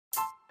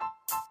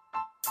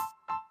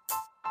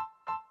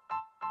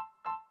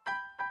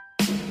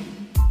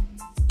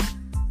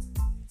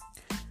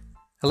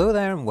Hello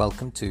there and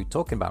welcome to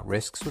Talking About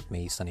Risks with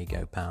me, Sunny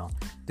Gopal.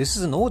 This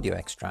is an audio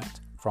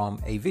extract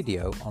from a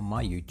video on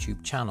my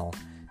YouTube channel.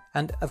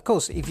 And of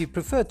course, if you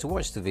prefer to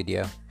watch the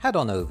video, head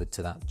on over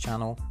to that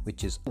channel,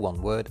 which is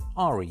one word,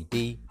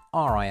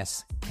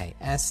 REDRISKS,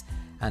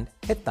 and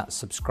hit that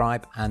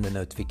subscribe and the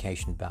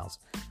notification bells.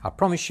 I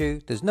promise you,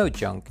 there's no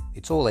junk,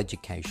 it's all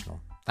educational.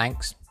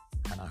 Thanks,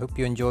 and I hope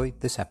you enjoy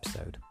this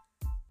episode.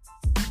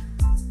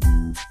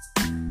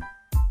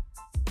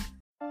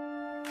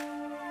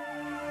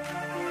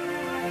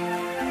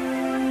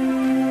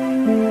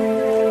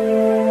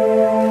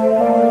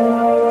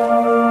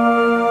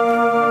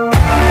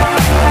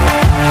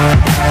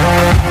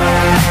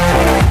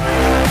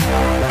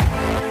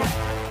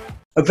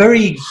 A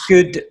very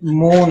good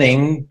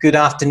morning, good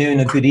afternoon,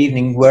 or good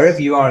evening, wherever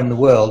you are in the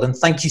world. And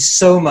thank you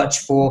so much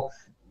for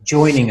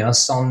joining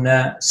us on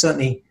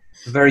certainly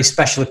a very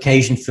special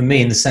occasion for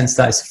me, in the sense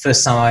that it's the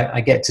first time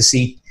I get to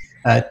see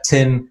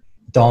Tim,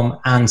 Dom,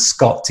 and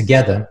Scott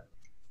together.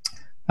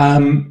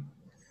 The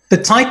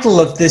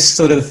title of this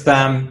sort of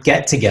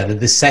get-together,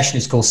 this session,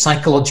 is called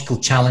Psychological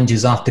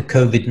Challenges After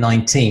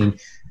COVID-19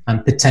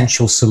 and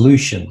Potential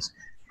Solutions.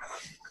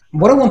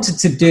 What I wanted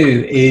to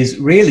do is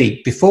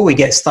really, before we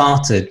get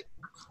started,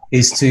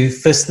 is to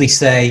firstly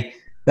say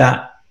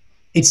that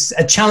it's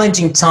a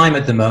challenging time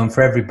at the moment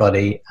for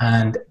everybody,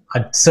 and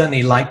I'd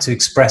certainly like to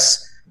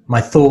express my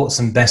thoughts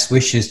and best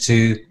wishes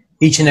to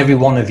each and every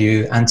one of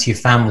you and to your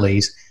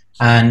families.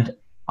 And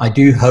I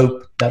do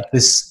hope that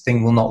this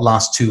thing will not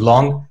last too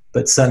long,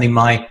 but certainly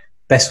my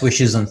best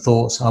wishes and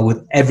thoughts are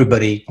with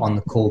everybody on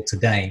the call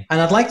today.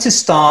 And I'd like to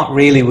start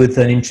really with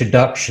an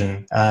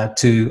introduction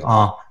to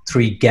our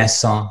three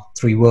guests, our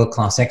three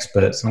world-class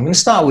experts. And I'm going to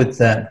start with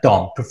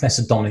Dom,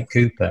 Professor Dominic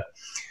Cooper.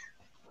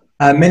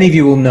 Many of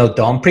you will know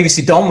Dom.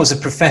 Previously, Dom was a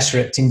professor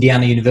at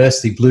Indiana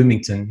University,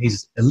 Bloomington.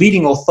 He's a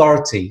leading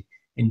authority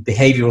in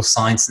behavioral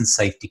science and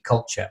safety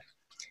culture.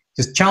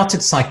 He's a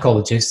chartered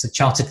psychologist, a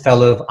chartered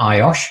fellow of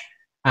IOSH,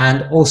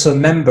 and also a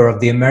member of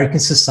the American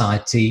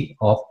Society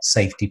of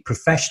Safety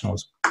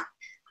Professionals.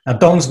 Now,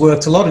 Dom's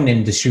worked a lot in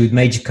industry with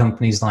major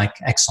companies like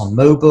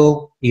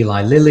ExxonMobil,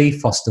 Eli Lilly,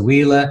 Foster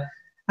Wheeler,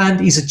 and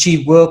he's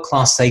achieved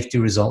world-class safety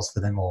results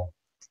for them all.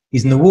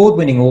 He's an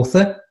award-winning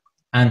author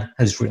and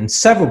has written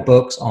several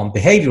books on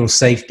behavioral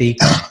safety,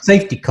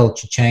 safety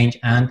culture change,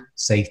 and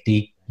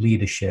safety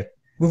leadership.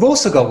 We've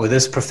also got with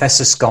us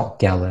Professor Scott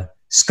Geller.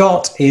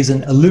 Scott is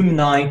an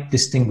alumni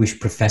distinguished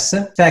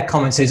professor. Fair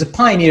comment says he's a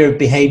pioneer of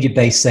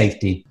behavior-based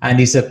safety, and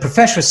he's a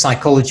professor of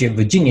psychology at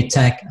Virginia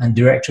Tech and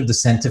director of the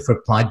Center for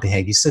Applied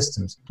Behavior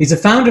Systems. He's a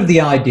founder of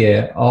the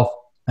idea of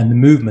and the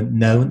movement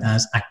known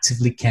as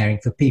Actively Caring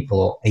for People,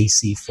 or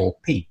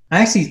AC4P.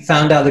 I actually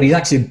found out that he's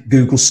actually a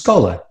Google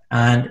Scholar,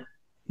 and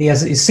he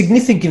has a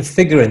significant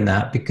figure in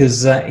that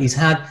because he's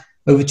had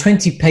over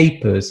 20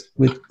 papers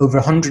with over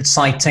 100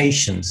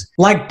 citations.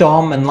 Like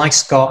Dom and like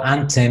Scott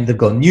and Tim, they've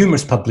got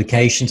numerous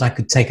publications. I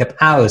could take up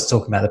hours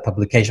talking about the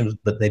publications,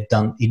 but they've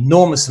done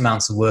enormous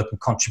amounts of work and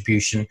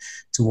contribution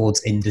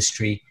towards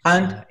industry.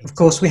 And of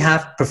course, we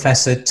have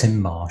Professor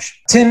Tim Marsh.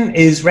 Tim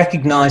is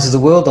recognized as a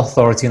world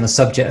authority on the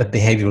subject of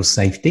behavioral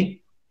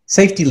safety,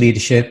 safety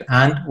leadership,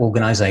 and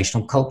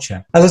organizational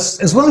culture.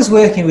 As well as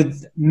working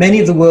with many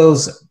of the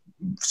world's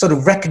sort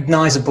of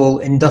recognizable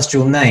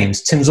industrial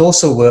names, Tim's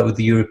also worked with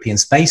the European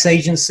Space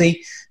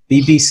Agency,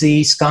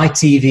 BBC, Sky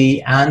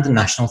TV, and the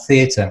National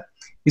Theatre.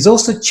 He's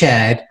also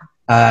chaired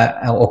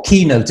or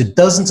keynoted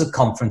dozens of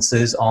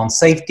conferences on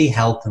safety,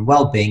 health, and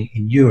well-being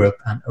in Europe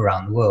and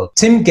around the world.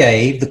 Tim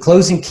gave the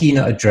closing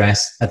keynote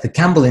address at the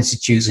Campbell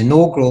Institute's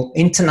inaugural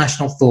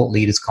International Thought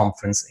Leaders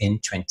Conference in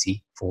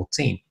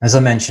 2014. As I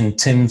mentioned,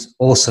 Tim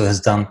also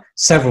has done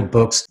several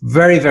books.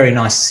 Very, very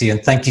nice to see you,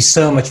 and thank you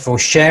so much for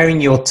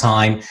sharing your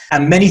time.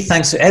 And many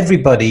thanks to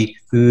everybody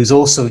who's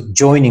also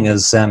joining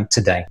us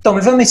today. Dom,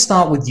 if I may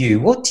start with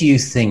you, what do you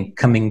think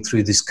coming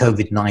through this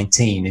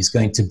COVID-19 is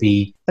going to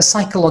be a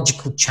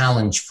psychological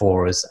challenge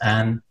for us?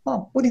 And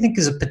well, what do you think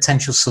is a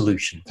potential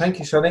solution? Thank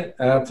you, Sonny.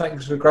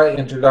 Thanks for a great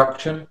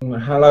introduction.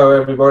 Hello,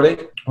 everybody,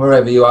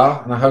 wherever you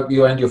are, and I hope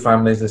you and your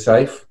families are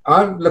safe.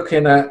 I'm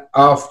looking at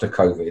after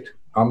COVID.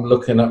 I'm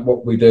looking at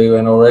what we do,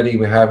 and already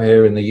we have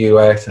here in the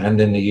US and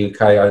in the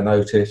UK, I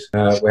notice.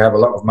 We have a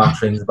lot of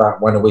mutterings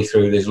about when are we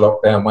through this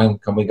lockdown, when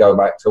can we go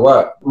back to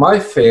work. My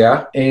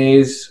fear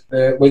is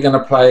that we're going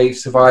to play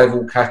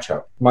survival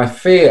catch-up. My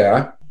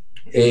fear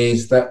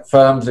is that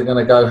firms are going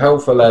to go hell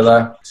for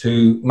leather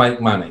to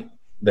make money.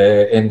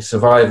 They're in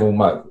survival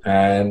mode,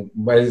 and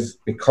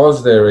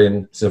because they're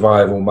in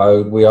survival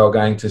mode, we are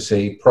going to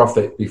see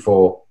profit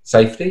before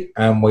safety,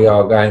 and we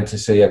are going to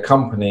see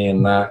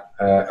accompanying that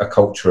a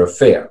culture of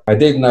fear. I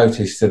did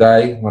notice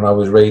today when I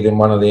was reading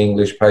one of the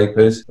English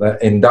papers that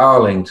in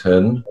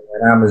Darlington,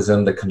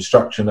 Amazon, the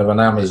construction of an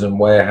Amazon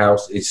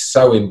warehouse is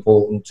so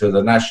important to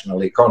the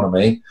national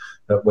economy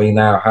that we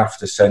now have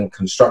to send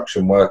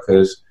construction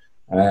workers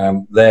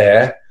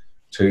there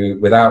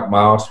without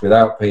masks,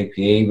 without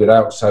PPE,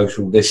 without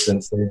social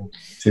distancing,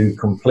 to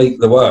complete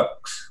the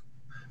works.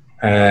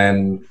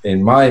 And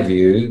in my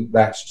view,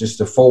 that's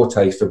just a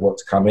foretaste of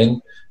what's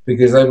coming.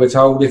 because they were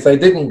told if they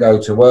didn't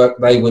go to work,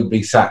 they would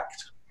be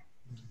sacked.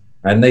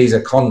 And these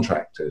are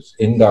contractors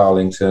in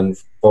Darlington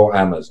for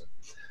Amazon.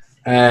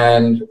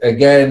 And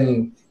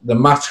again, the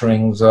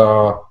mutterings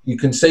are, you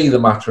can see the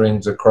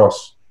mutterings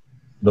across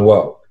the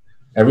world.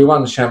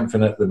 Everyone's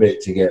champing at the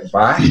bit to get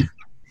back.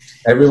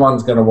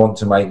 Everyone's going to want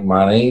to make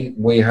money.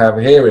 We have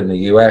here in the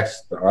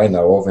US, that I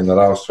know of, in the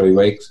last 3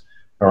 weeks,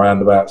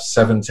 around about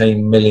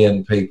 17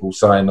 million people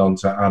signed on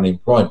to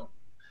unemployment.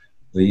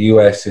 The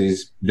US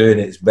is doing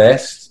its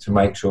best to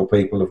make sure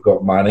people have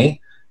got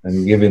money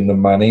and giving them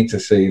money to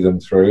see them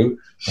through.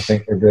 I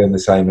think they're doing the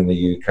same in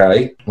the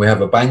UK. We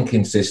have a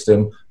banking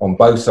system on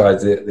both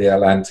sides of the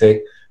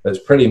Atlantic that's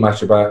pretty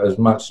much about as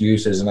much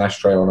use as an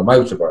ashtray on a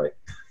motorbike,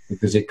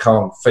 because it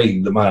can't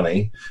feed the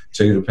money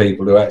to the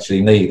people who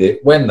actually need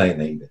it when they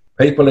need it.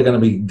 People are going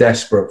to be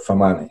desperate for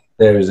money.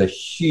 There is a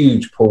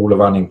huge pool of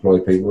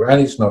unemployed people,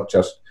 and it's not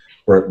just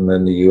Britain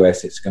and the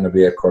US, it's going to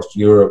be across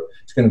Europe,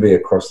 it's going to be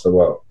across the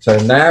world. So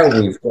now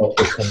we've got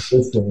the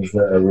conditions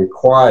that are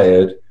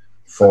required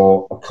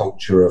for a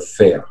culture of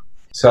fear.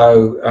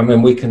 So, I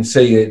mean, we can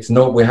see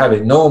we have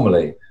it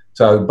normally.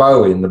 So the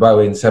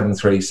Boeing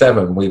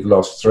 737, we've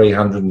lost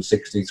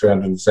 360,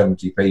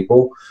 370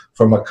 people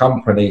from a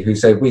company who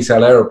said, we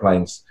sell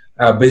aeroplanes.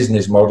 Our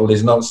business model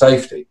is not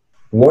safety.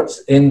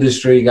 What's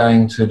industry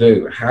going to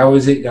do? How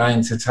is it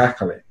going to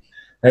tackle it?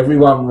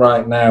 Everyone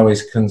right now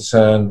is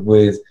concerned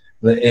with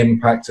the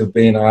impact of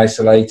being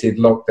isolated,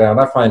 locked down.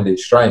 I find it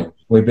strange.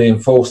 We're being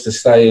forced to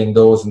stay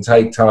indoors and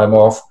take time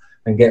off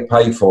and get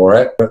paid for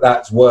it, but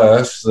that's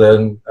worse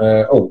than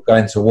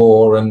going to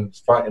war and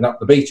fighting up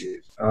the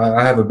beaches.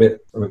 I have a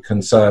bit of a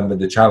concern with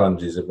the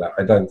challenges of that.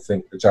 I don't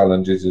think the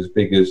challenge is as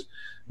big as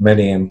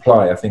many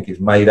imply. I think it's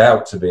made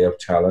out to be a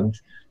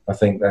challenge. I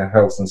think the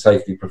health and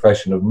safety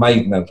profession have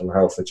made mental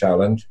health a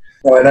challenge.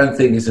 Well, I don't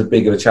think it's as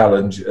big of a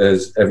challenge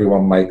as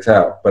everyone makes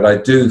out, but I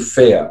do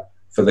fear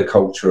for the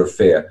culture of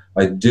fear.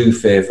 I do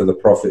fear for the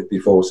profit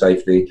before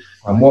safety.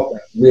 And what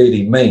that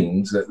really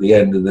means at the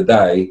end of the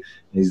day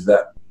is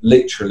that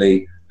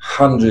literally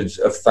hundreds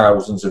of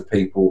thousands of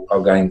people are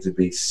going to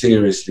be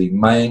seriously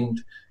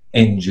maimed,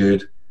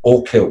 injured,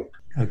 or killed.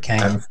 Okay.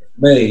 And for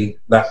me,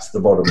 that's the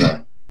bottom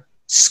line.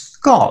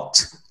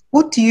 Scott,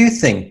 what do you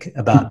think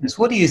about this?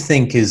 What do you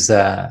think is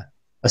a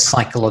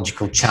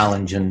psychological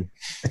challenge and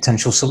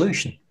potential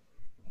solution?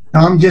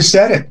 Tom just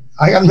said it.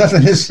 I have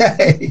nothing to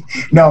say.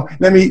 No,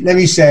 let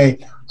me say,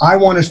 I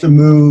want us to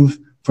move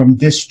from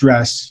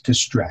distress to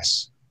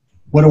stress.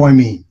 What do I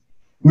mean?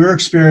 We're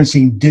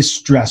experiencing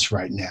distress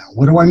right now.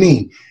 What do I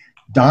mean?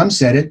 Don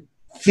said it,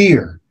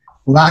 fear,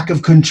 lack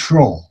of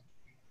control.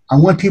 I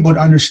want people to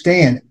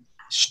understand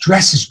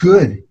stress is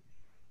good.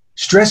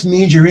 Stress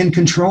means you're in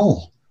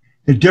control.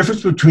 The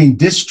difference between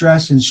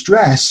distress and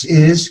stress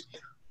is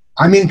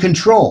I'm in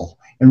control.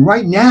 And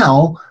right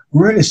now,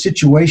 we're in a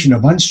situation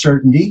of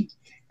uncertainty.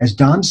 As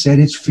Don said,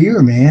 it's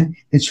fear, man.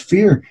 It's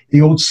fear,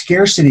 the old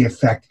scarcity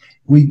effect.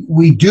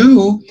 We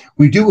do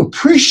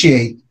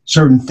appreciate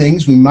certain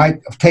things we might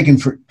have taken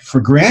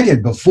for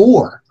granted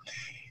before.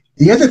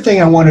 The other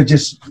thing I want to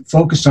just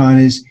focus on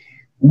is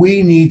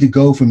we need to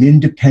go from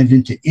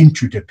independent to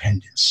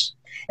interdependence.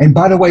 And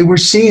by the way, we're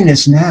seeing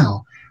this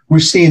now. We're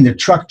seeing the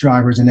truck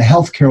drivers and the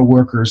healthcare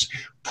workers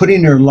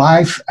putting their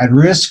life at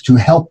risk to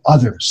help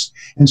others.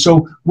 And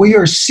so we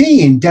are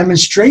seeing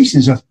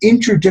demonstrations of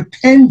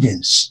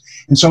interdependence.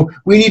 And so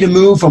we need to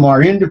move from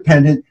our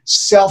independent,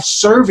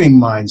 self-serving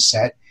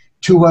mindset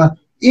to a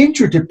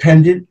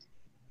interdependent,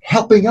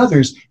 helping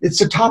others. It's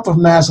the top of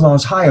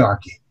Maslow's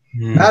hierarchy.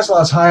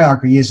 Maslow's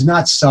hierarchy is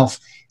not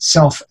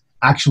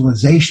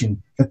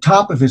self-actualization. The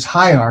top of his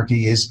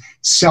hierarchy is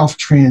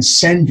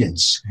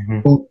self-transcendence.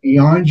 Go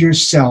beyond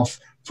yourself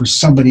for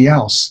somebody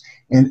else.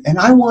 And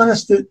I want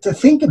us to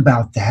think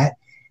about that.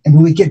 And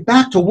when we get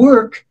back to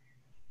work,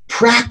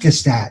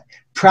 practice that.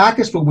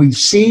 Practice what we've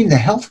seen the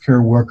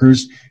healthcare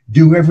workers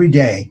do every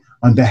day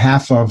on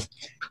behalf of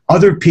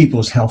other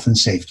people's health and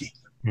safety.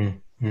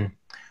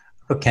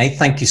 Okay,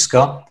 thank you,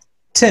 Scott.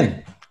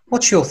 Tim,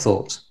 what's your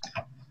thoughts?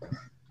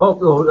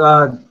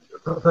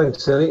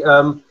 Thanks, Silly.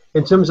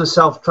 In terms of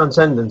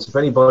self-transcendence, if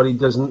anybody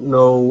doesn't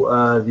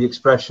know the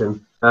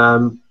expression,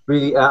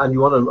 really, and you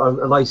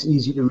want a nice,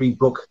 easy-to-read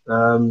book,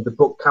 the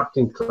book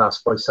Captain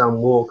Class by Sam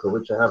Walker,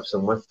 which I have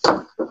somewhere.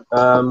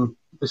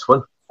 This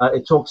one.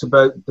 It talks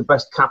about the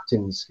best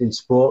captains in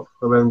sport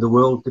around the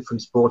world,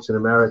 different sports in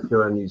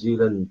America and New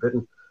Zealand and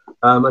Britain.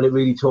 And it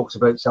really talks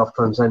about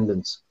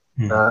self-transcendence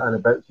and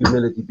about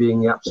humility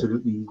being the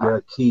absolutely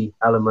key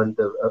element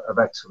of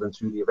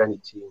excellence, really, of any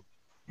team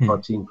or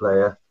team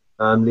player.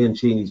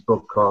 Leoncini's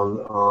book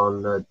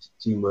on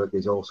teamwork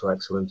is also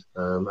excellent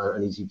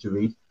and easy to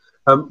read.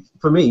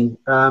 For me,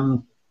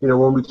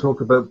 when we talk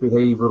about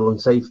behavioural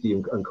and safety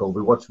and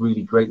COVID, what's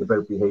really great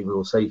about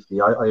behavioural safety,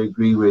 I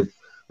agree with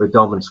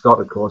Dom and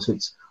Scott, of course,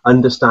 it's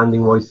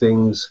understanding why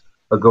things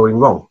are going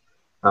wrong.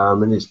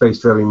 And it's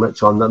based very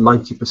much on that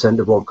 90%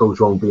 of what goes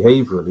wrong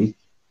behaviourally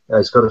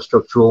has got a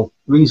structural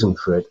reason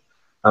for it.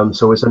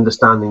 So it's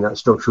understanding that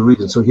structural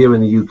reason. So here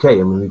in the UK, I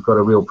mean, we've got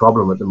a real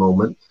problem at the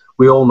moment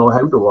We all know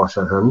how to wash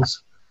our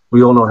hands.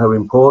 We all know how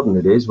important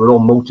it is. We're all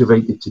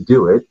motivated to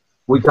do it.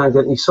 We can't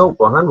get any soap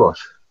or hand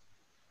wash.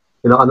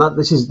 And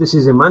this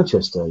is in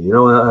Manchester.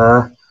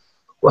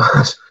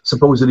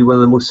 Supposedly one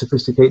of the most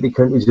sophisticated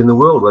countries in the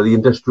world, where the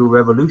Industrial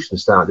Revolution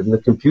started and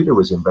the computer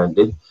was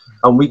invented,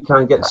 and we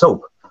can't get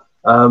soap.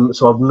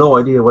 So I've no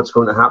idea what's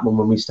going to happen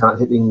when we start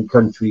hitting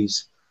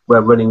countries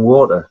where running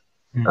water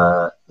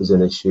is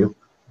an issue.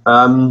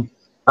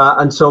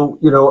 And so,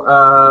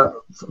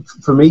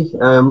 for me,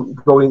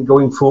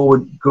 going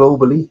forward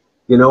globally,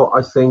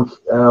 I think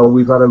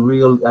we've had a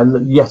real, and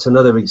yet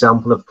another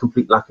example of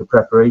complete lack of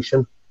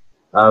preparation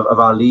of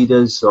our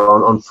leaders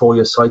on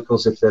 4-year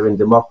cycles if they're in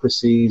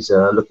democracies,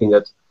 looking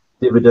at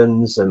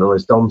dividends, and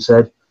as Dom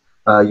said,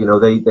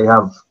 they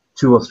have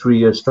 2 or 3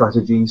 year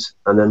strategies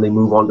and then they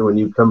move on to a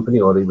new company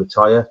or they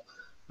retire.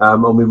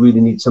 And we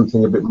really need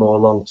something a bit more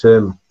long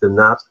term than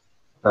that,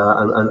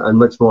 and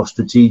much more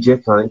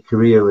strategic. I think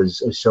Korea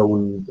has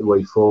shown the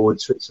way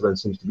forward. Switzerland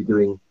seems to be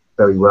doing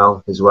very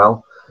well as well.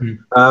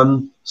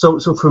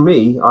 So for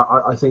me,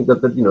 I think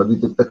that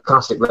the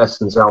classic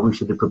lessons are we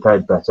should have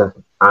prepared better,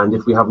 and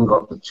if we haven't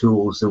got the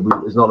tools,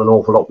 there's not an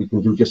awful lot we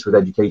can do just with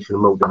education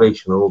and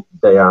motivation, although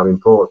they are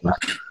important.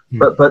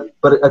 But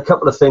a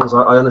couple of things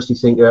I honestly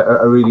think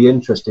are really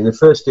interesting.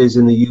 The first is,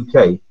 in the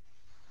UK,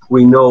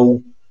 we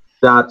know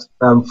that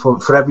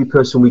for every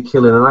person we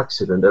kill in an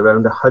accident,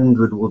 around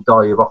 100 will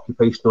die of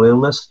occupational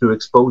illness through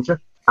exposure.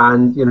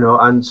 And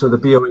so the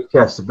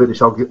BOHS, the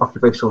British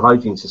Occupational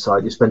Hygiene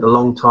Society, spent a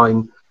long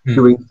time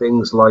doing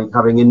things like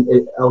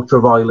having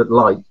ultraviolet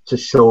light to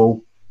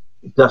show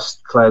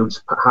dust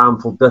clouds,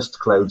 harmful dust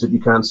clouds that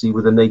you can't see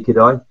with the naked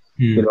eye.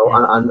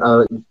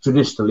 And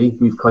traditionally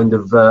we've kind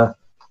of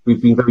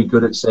we've been very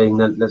good at saying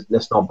that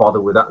let's not bother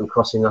with that and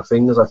crossing our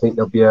fingers. I think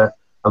there'll be a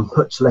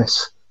much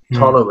less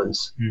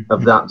tolerance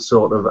of that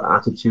sort of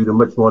attitude, a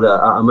much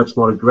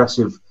more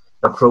aggressive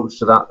approach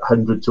to that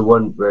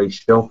 100-to-1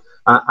 ratio.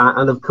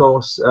 And of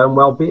course,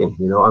 well-being.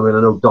 I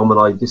know Dom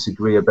and I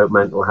disagree about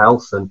mental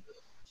health and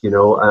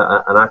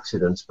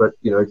accidents, but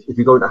if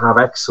you're going to have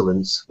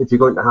excellence, if you're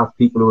going to have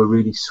people who are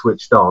really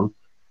switched on,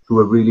 who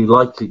are really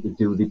likely to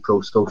do the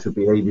pro-social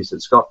behaviours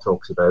that Scott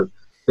talks about,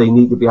 they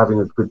need to be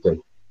having a good day,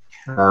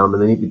 and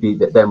they need to be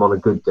them on a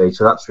good day.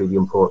 So that's really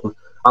important.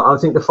 I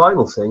think the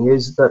final thing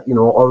is that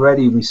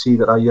already we see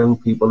that our young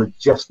people are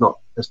just not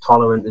as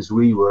tolerant as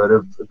we were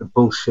of the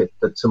bullshit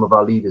that some of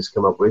our leaders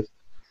come up with,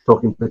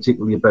 talking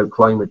particularly about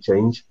climate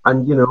change.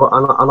 And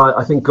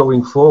I think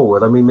going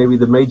forward, maybe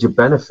the major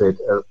benefit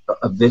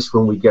of this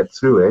when we get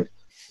through it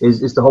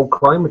is the whole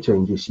climate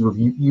change issue of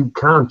you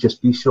can't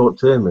just be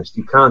short-termist.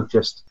 You can't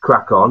just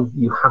crack on.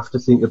 You have to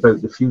think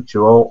about the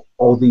future.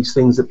 All these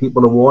things that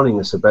people are warning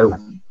us about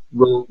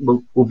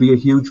will be a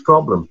huge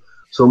problem.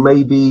 So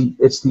maybe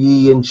it's the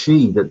E and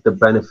she that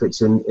benefits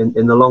in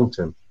the long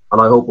term.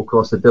 And I hope, of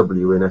course, the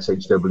W in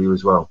SHW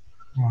as well.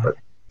 Right.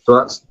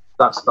 So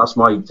that's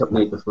my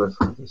technique with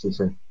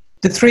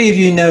the three of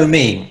you know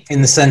me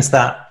in the sense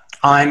that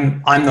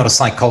I'm not a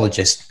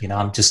psychologist.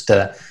 I'm just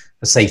a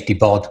safety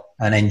bod,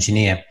 an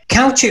engineer.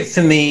 Couch it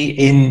for me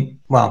in,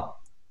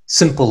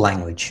 simple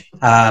language.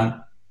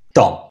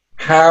 Dom.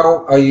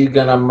 How are you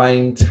going to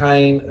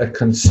maintain a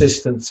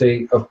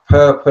consistency of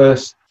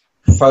purpose,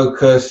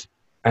 focus,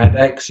 and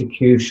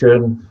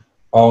execution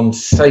on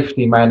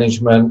safety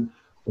management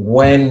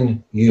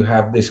when you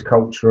have this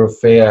culture of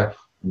fear,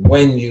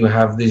 when you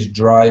have this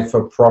drive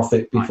for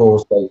profit before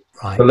safety?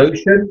 Right.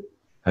 Solution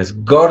has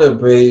got to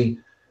be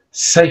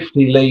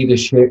safety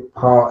leadership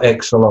par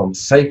excellence.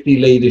 Safety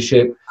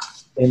leadership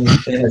in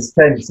a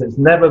sense that's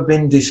never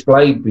been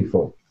displayed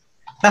before.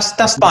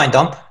 That's fine,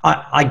 Dom.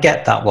 I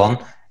get that one.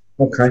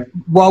 Okay.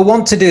 What I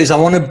want to do is I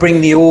want to bring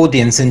the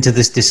audience into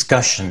this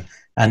discussion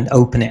and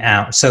open it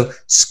out. So,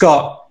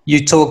 Scott,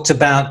 you talked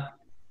about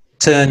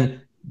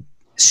turn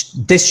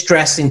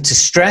distress into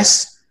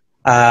stress.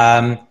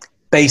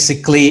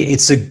 Basically,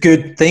 it's a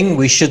good thing.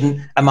 We shouldn't.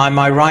 Am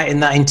I right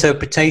in that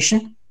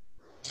interpretation?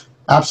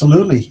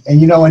 Absolutely.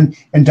 And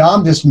and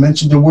Dom just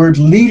mentioned the word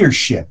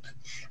leadership.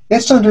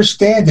 Let's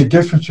understand the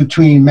difference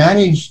between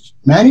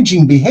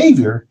managing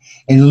behavior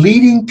and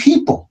leading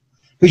people.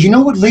 Because you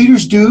know what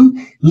leaders do?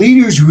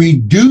 Leaders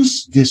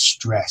reduce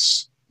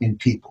distress in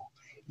people.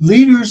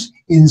 Leaders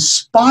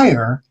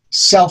inspire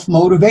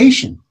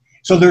self-motivation.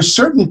 So there's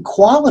certain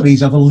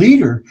qualities of a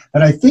leader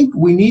that I think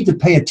we need to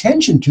pay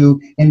attention to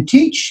and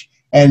teach.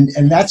 And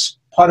that's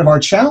part of our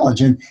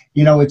challenge. And,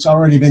 it's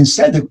already been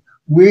said that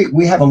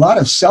we have a lot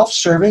of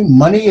self-serving.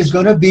 Money is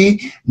going to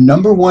be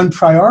number one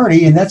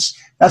priority. And that's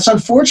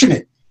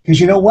unfortunate, because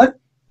you know what?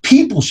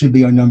 People should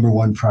be our number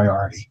one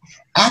priority.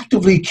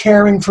 Actively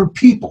caring for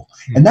people.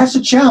 And that's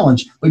a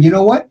challenge. But you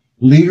know what?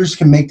 Leaders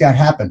can make that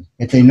happen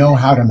if they know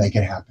how to make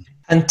it happen.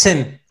 And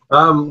Tim?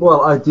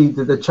 I think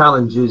that the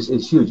challenge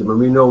is huge.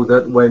 We know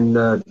that when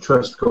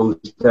trust goes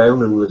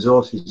down and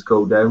resources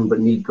go down, but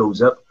need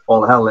goes up,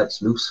 all hell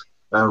lets loose.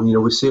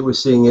 We're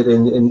seeing it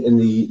in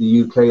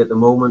the UK at the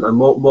moment, and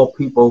more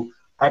people,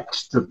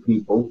 extra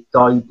people,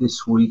 died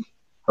this week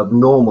of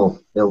normal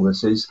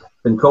illnesses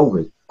than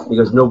COVID.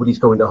 because nobody's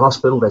going to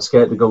hospital. They're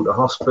scared to go to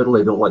hospital.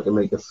 They don't like to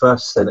make a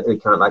fuss. They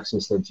can't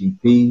access their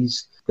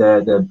GPs.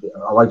 Their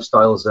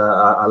lifestyles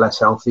are less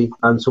healthy.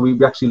 And so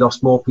we've actually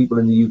lost more people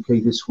in the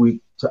UK this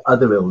week to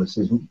other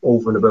illnesses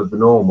over and above the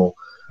normal.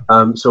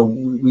 So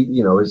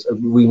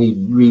we need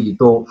really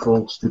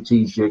thoughtful,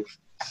 strategic,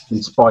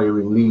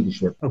 inspiring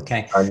leadership.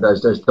 Okay. And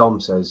as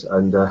Dom says,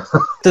 and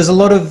there's a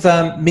lot of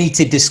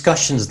meaty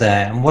discussions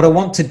there. And what I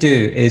want to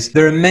do is,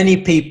 there are many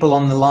people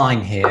on the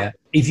line here.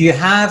 If you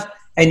have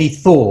any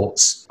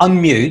thoughts,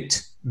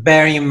 unmute,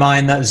 bearing in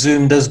mind that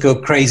Zoom does go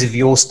crazy if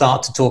you all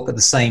start to talk at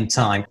the same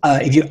time.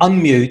 If you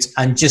unmute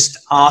and just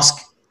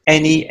ask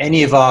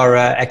any of our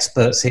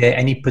experts here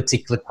any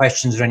particular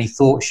questions or any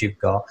thoughts you've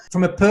got.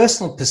 From a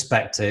personal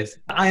perspective,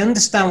 I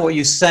understand what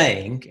you're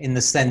saying in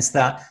the sense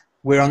that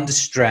we're under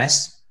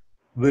stress.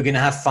 We're going to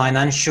have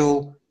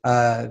financial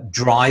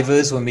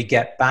drivers when we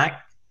get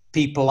back.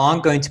 People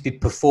aren't going to be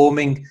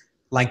performing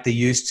like they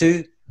used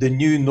to. The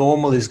new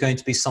normal is going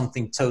to be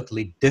something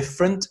totally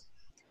different.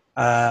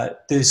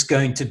 There's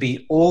going to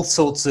be all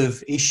sorts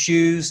of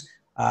issues,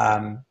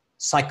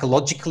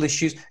 psychological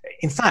issues.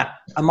 In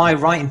fact, am I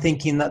right in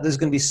thinking that there's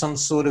going to be some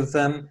sort of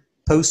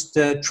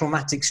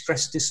post-traumatic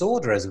stress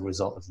disorder as a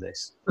result of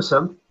this? For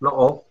some, not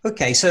all.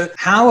 Okay, so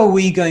how are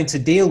we going to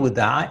deal with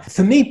that?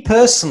 For me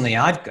personally,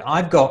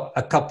 I've got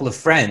a couple of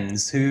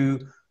friends who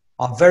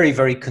are very,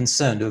 very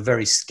concerned, who are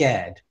very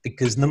scared,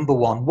 because number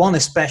one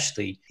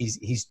especially,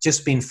 he's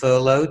just been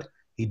furloughed.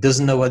 He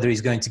doesn't know whether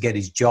he's going to get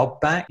his job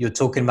back. You're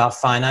talking about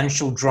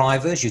financial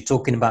drivers. You're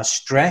talking about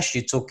stress.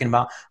 You're talking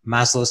about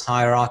Maslow's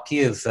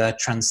hierarchy of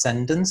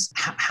transcendence.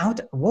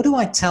 What do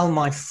I tell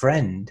my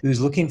friend who's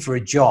looking for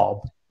a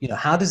job? You know,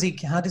 how does he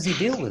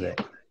deal with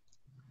it?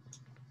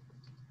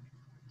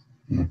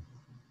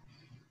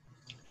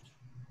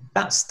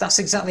 That's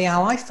exactly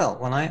how I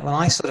felt when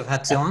I sort of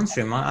had to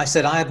answer him. I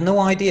said I have no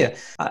idea.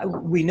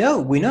 We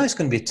know it's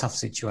going to be a tough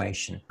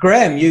situation.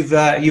 Graham, you've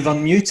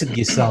unmuted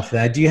yourself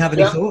there. Do you have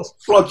any thoughts?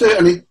 Well, I do.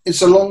 I mean,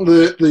 it's along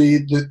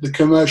the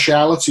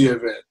commerciality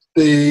of it.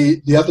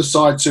 The other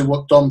side to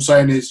what Dom's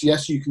saying is,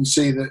 yes, you can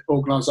see that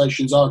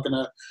organisations are going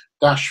to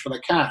dash for the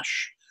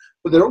cash,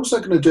 but they're also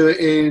going to do it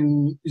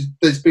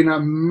there's been a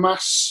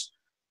mass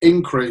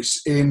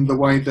increase in the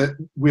way that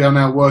we are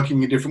now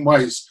working in different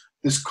ways.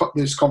 This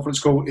conference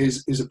call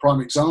is a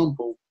prime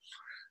example.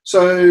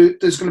 So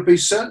there's going to be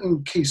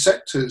certain key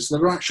sectors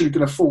that are actually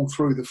going to fall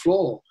through the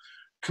floor.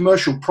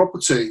 Commercial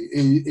property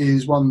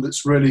is one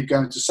that's really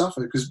going to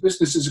suffer, because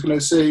businesses are going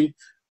to see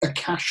a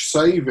cash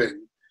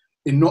saving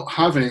in not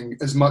having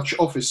as much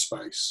office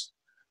space.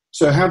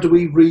 So how do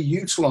we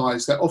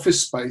reutilise that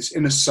office space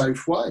in a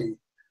safe way?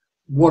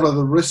 What are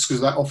the risks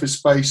of that office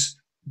space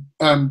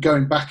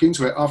going back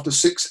into it after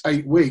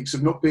 6-8 weeks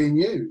of not being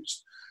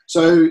used?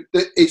 So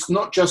it's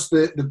not just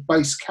the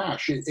base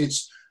cash,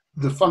 it's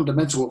the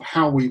fundamental of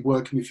how we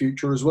work in the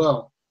future as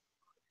well.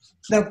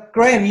 Now,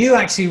 Graham, you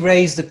actually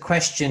raised the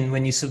question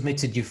when you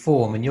submitted your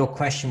form, and your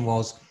question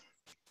was,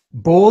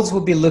 boards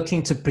will be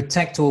looking to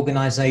protect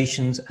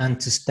organizations and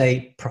to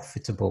stay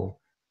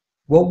profitable.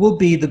 What will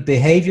be the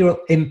behavioral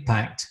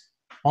impact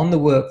on the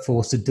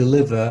workforce to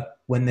deliver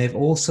when they've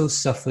also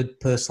suffered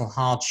personal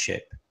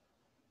hardship?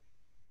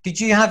 Did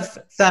you have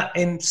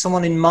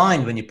someone in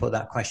mind when you put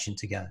that question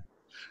together?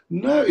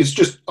 No, it's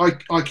just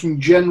I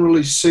can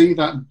generally see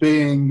that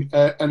being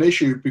an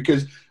issue,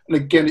 because, and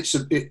again,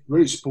 it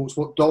really supports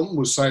what Dom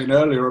was saying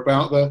earlier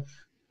about the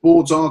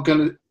boards are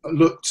going to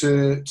look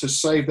to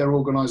save their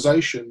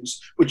organisations,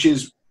 which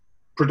is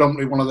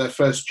predominantly one of their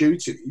first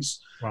duties.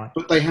 Right.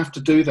 But they have to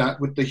do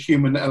that with the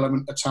human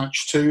element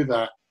attached to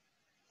that,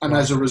 and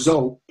as a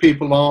result,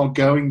 people are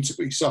going to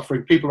be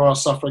suffering. People are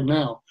suffering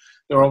now.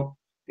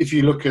 If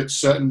you look at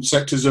certain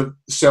sectors of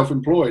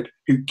self-employed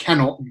who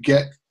cannot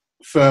get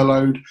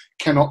furloughed,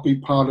 cannot be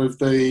part of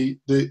the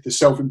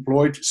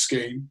self-employed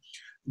scheme,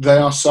 they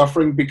are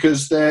suffering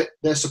because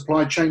their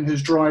supply chain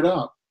has dried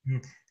up.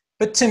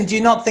 But Tim, do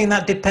you not think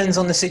that depends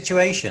on the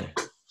situation?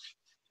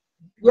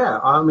 Yeah,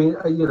 I mean,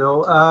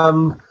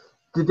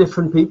 the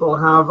different people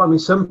have, I mean,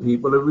 some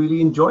people are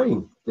really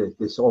enjoying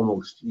this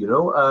almost,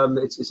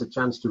 it's a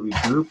chance to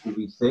regroup, to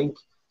rethink,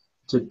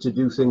 to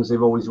do things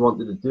they've always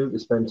wanted to do, to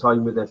spend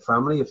time with their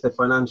family if they're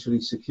financially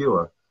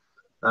secure.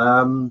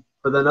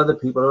 But then other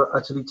people are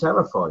actually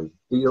terrified,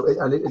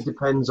 and it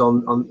depends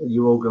on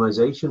your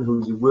organisation,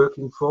 who you're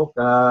working for.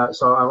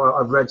 So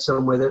I've read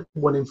somewhere that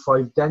 1 in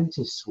 5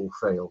 dentists will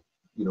fail,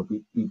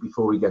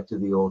 before we get to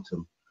the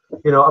autumn.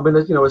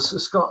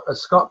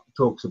 As Scott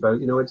talks about,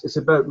 it's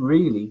about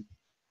really,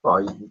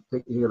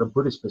 in a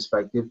Buddhist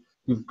perspective,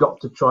 you've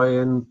got to try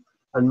and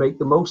make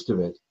the most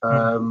of it,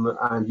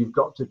 and you've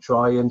got to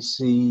try and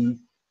see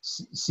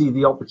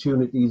the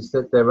opportunities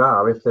that there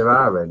are, if there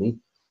are any.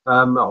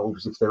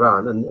 Obviously, if there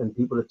aren't, and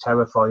people are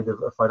terrified of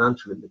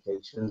financial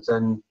implications,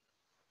 and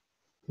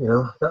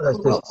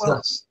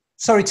that's.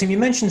 Sorry, Tim, you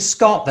mentioned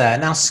Scott there.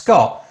 Now,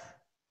 Scott,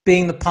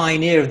 being the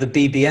pioneer of the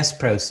BBS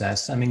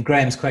process, I mean,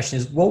 Graham's question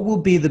is, what will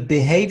be the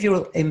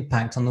behavioural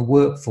impact on the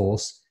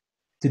workforce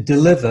to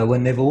deliver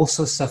when they've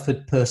also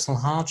suffered personal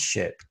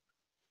hardship?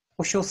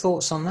 What's your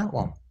thoughts on that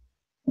one?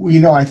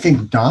 Well, I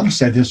think Dom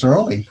said this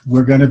early.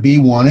 We're going to be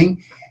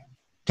wanting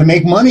to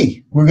make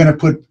money. We're going to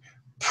put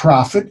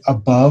profit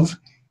above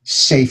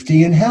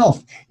safety and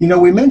health.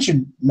 We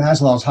mentioned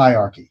Maslow's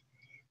hierarchy.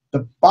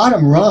 The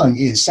bottom rung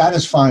is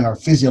satisfying our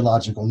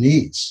physiological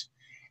needs.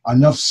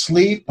 Enough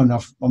sleep,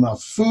 enough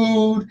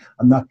food,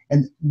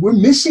 and we're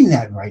missing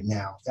that right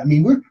now. I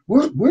mean,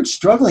 we're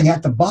struggling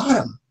at the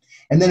bottom.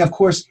 And then, of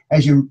course,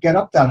 as you get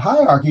up that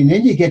hierarchy, and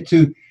then you get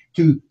to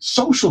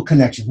social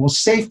connections. Well,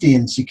 safety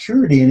and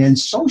security, and then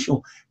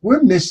social.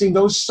 We're missing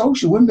those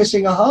social. We're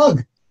missing a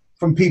hug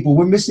from people.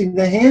 We're missing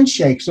the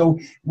handshake.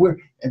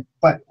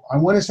 But I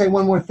want to say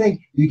one more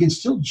thing. You can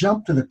still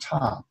jump to the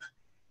top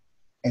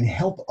and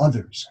help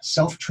others,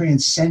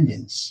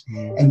 self-transcendence.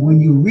 And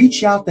when you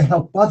reach out to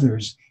help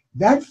others,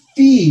 that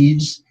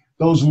feeds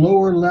those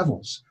lower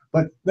levels.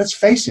 But let's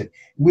face it,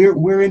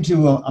 we're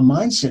into a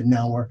mindset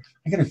now where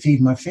I got to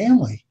feed my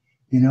family.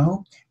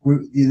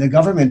 The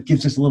government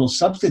gives us a little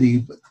subsidy,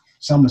 but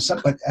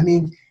I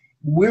mean,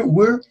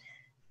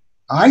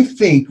 I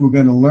think we're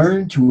going to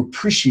learn to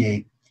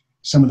appreciate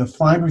some of the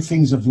finer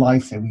things of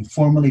life that we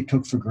formerly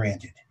took for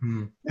granted.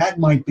 That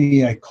might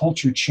be a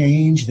culture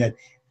change that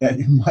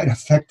might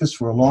affect us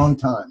for a long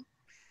time.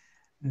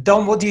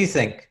 Dom, what do you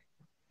think?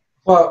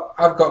 Well,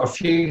 I've got a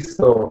few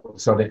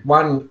thoughts on it.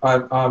 One,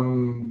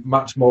 I'm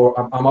much more,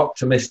 I'm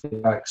optimistic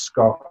like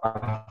Scott,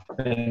 I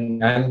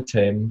think, and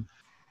Tim,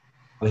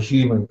 the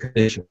human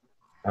condition.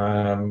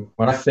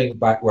 When I think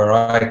back where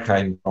I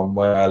came from,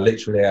 where I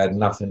literally had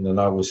nothing and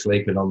I was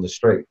sleeping on the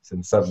streets,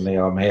 and suddenly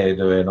I'm here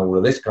doing all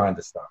of this kind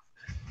of stuff.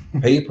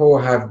 People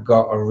have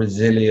got a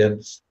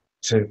resilience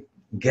to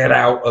get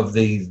out of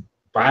these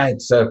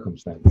bad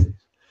circumstances.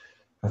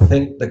 I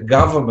think the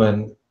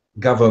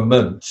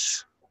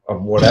governments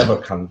of whatever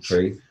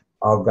country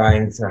are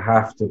going to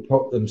have to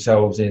put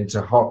themselves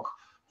into hock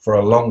for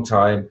a long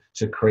time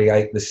to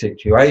create the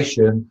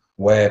situation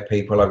where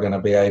people are going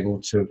to be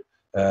able to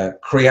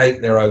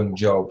create their own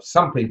jobs.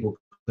 Some people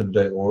can do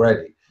it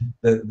already.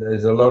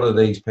 There's a lot of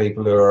these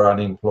people who are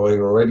unemployed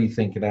already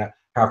thinking out,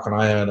 how can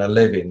I earn a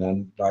living?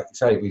 And like I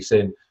say, we've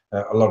seen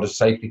a lot of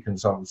safety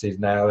consultancies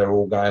now, they're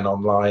all going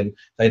online.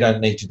 They don't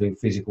need to do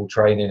physical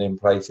training in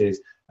places.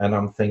 And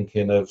I'm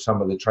thinking of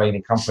some of the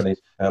training companies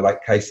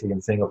like Casey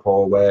in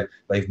Singapore, where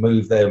they've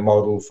moved their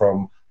model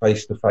from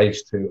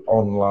face-to-face to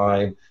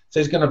online. So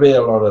there's going to be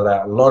a lot of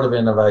that. A lot of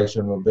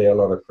innovation will be a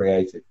lot of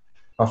creative.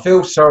 I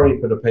feel sorry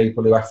for the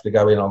people who have to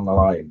go in on the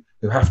line,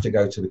 who have to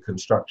go to the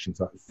construction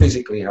site,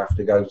 physically have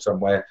to go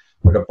somewhere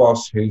with a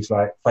boss who's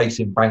like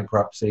facing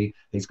bankruptcy.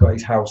 He's got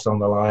his house on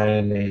the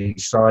line.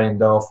 He's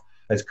signed off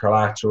as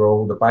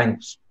collateral. The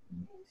banks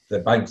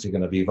are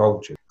going to be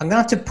vultures. I'm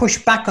going to have to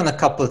push back on a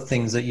couple of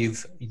things that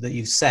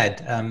you've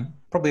said,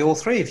 probably all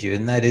three of you,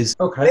 and that is,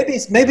 okay,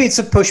 maybe it's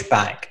a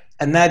pushback,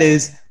 and that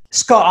is,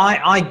 Scott,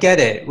 I get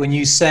it when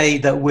you say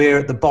that we're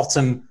at the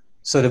bottom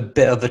sort of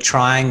bit of a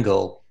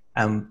triangle.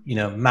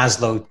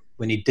 Maslow,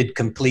 when he did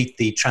complete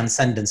the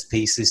transcendence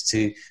pieces,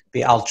 to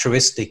be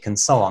altruistic and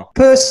so on.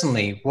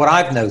 Personally, what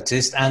I've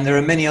noticed, and there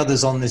are many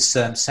others on this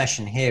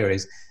session here,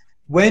 is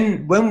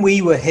when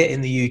we were hit in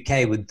the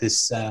UK with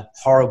this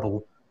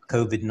horrible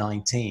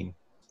COVID-19,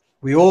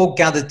 we all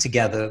gathered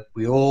together,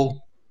 we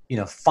all,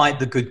 fight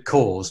the good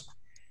cause.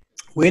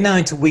 We're now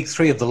into week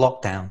 3 of the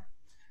lockdown.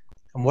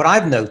 And what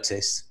I've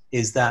noticed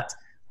is that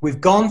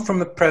we've gone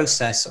from a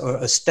process or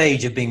a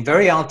stage of being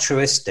very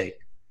altruistic,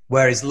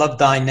 whereas love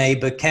thy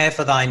neighbor, care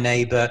for thy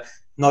neighbor,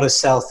 not a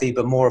selfie,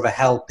 but more of a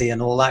helpy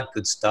and all that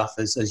good stuff,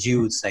 as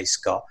you would say,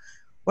 Scott.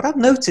 What I've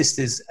noticed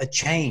is a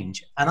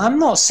change, and I'm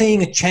not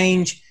seeing a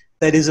change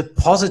that is a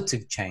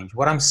positive change.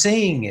 What I'm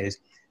seeing is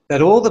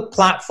that all the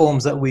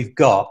platforms that we've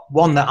got,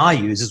 one that I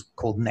use is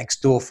called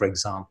Nextdoor, for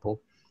example.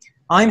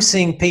 I'm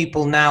seeing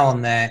people now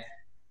on there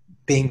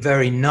being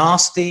very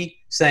nasty,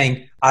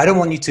 saying, I don't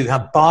want you to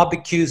have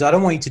barbecues, I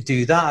don't want you to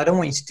do that, I don't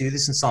want you to do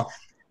this and so on.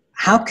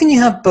 How can you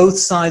have both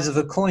sides of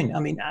a coin? I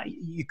mean,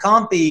 you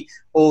can't be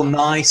all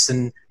nice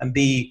and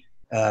be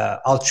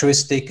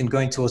altruistic and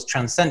going towards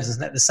transcendence,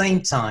 and at the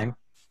same time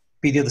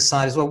be the other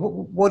side as well.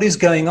 What is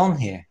going on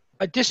here?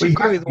 I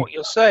disagree with what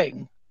you're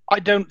saying. I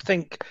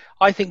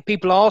think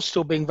people are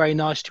still being very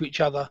nice to each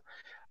other.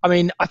 I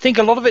mean, I think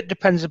a lot of it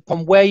depends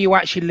upon where you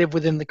actually live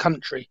within the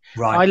country.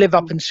 Right. I live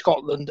up in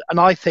Scotland, and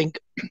I think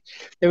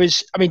there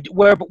is,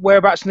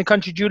 whereabouts in the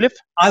country do you live?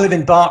 I live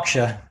in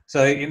Berkshire,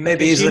 so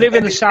maybe it's maybe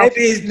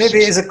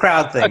it is a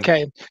crowd thing.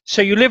 Okay,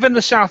 so you live in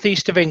the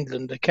southeast of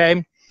England,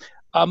 okay?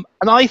 And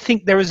I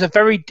think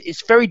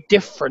it's very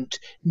different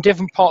in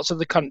different parts of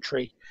the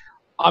country.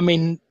 I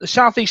mean, the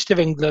southeast of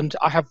England,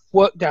 I have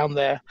worked down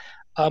there.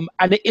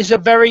 And it is a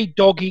very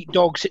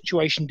dog-eat-dog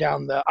situation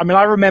down there. I mean,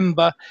 I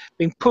remember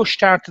being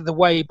pushed out of the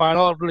way by an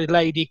elderly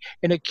lady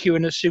in a queue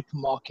in a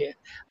supermarket.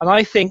 And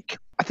I think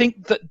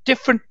that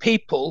different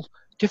people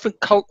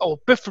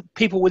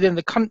within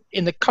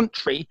the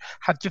country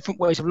have different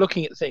ways of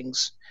looking at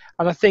things.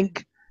 And I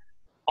think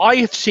I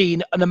have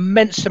seen an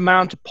immense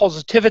amount of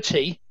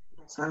positivity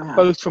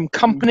both from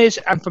companies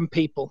and from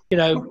people. You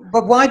know,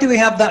 but why do we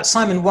have that,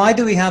 Simon? Why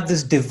do we have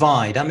this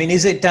divide? I mean,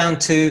 is it down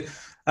to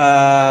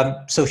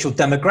social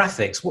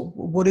demographics?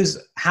 What is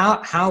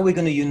how are we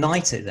going to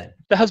unite it then?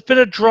 There has been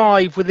a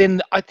drive within.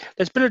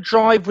 There's been a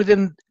drive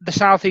within the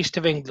southeast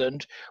of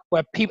England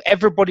where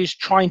everybody's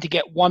trying to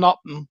get one up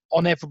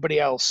on everybody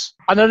else,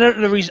 and I don't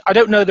know the reason. I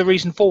don't know the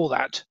reason for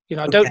that. You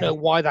know, I don't know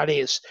why that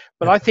is.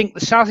 But I think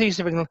the southeast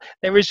of England,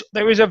 there is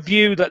a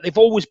view that they've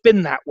always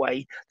been that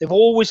way. They've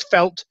always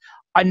felt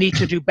I need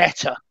to do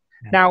better.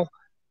 Now,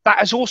 that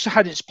has also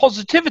had its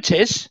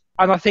positivities.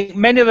 And I think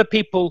many of the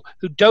people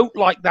who don't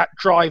like that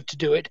drive to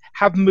do it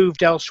have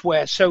moved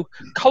elsewhere. So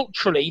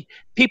culturally,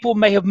 people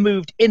may have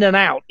moved in and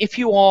out. If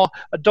you are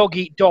a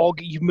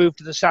dog-eat-dog, you've moved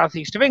to the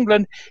southeast of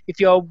England.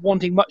 If you're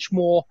wanting much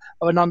more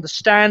of an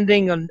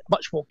understanding and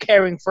much more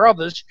caring for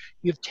others,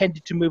 you've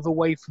tended to move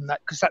away from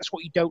that because that's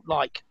what you don't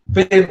like.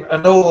 Being a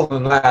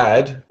northern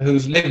lad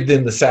who's lived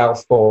in the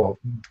south for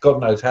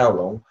God knows how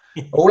long,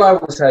 all I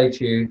will say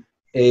to you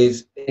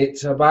is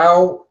it's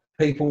about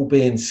people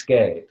being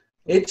scared.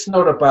 It's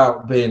not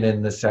about being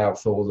in the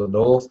south or the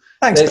north.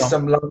 There's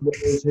some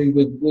Londoners who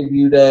would give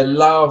you their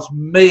last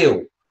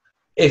meal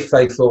if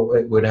they thought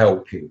it would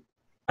help you,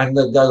 and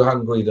they'll go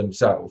hungry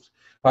themselves.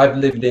 I've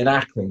lived in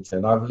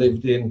Accrington. I've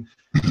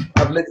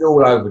lived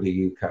all over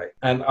the UK,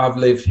 and I've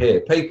lived here.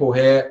 People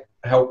here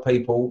help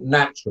people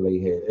naturally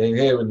here.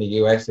 Here in the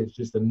US, it's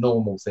just a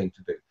normal thing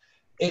to do.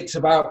 It's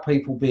about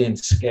people being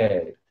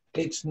scared.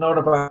 It's not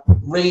about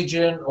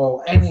region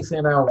or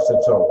anything else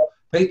at all.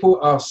 People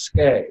are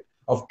scared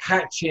of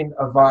catching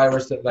a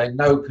virus that they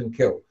know can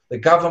kill. The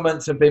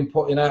governments have been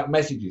putting out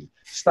messages.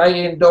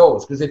 Stay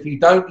indoors, because if you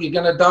don't, you're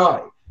going to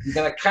die. You're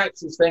going to catch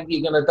this thing,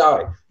 you're going to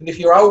die. And if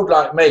you're old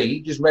like me,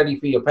 just ready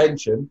for your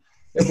pension,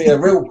 it'll be a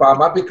real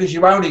bummer because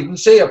you won't even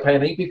see a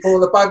penny before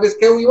the buggers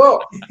kill you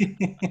off.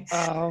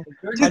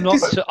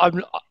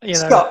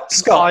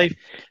 Scott,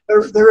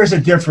 there is a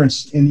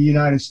difference in the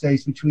United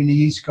States between the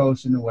East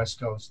Coast and the West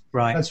Coast.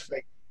 Right. Let's face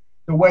it.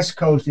 The West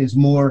Coast is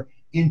more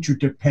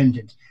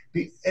interdependent.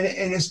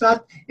 And it's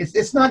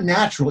not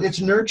natural. It's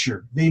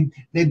nurture. They've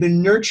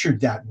been nurtured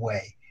that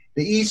way.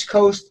 The East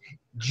Coast,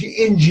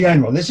 in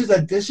general, this is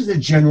a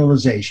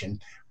generalization.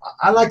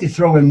 I like to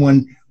throw in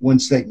one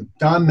statement.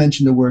 Don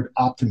mentioned the word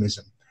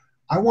optimism.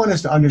 I want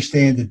us to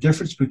understand the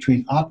difference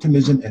between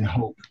optimism and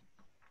hope.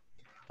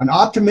 An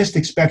optimist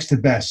expects the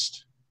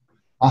best.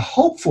 A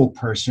hopeful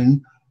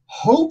person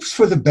hopes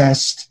for the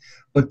best,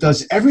 but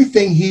does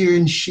everything he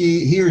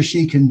or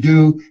she can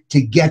do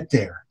to get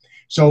there.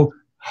 So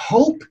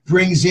hope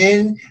brings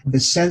in the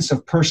sense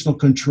of personal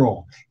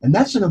control. And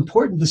that's an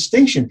important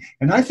distinction.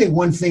 And I think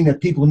one thing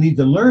that people need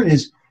to learn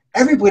is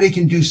everybody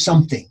can do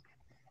something.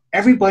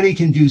 Everybody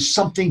can do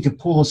something to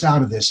pull us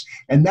out of this.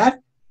 And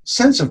that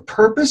sense of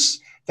purpose,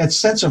 that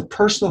sense of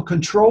personal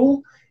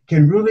control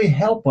can really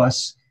help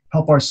us,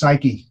 help our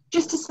psyche.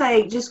 Just to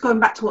say, just going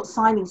back to what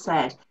Simon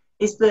said,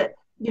 is that,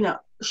 you know,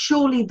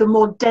 surely the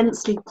more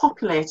densely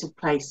populated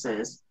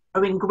places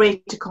are in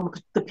greater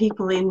the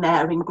people in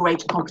there are in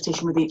greater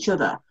competition with each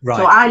other. Right.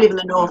 So I live in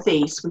the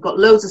northeast. We've got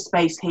loads of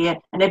space here,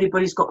 and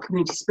everybody's got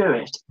community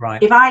spirit.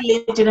 Right. If I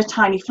lived in a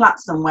tiny flat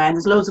somewhere and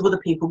there's loads of other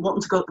people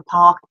wanting to go to the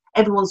park,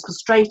 everyone's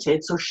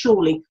frustrated. So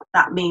surely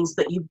that means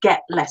that you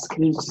get less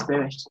community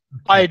spirit.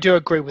 I do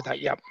agree with that.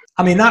 Yeah.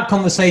 I mean, that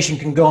conversation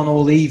can go on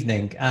all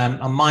evening.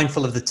 I'm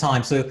mindful of the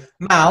time. So,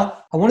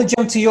 Mal, I want to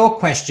jump to your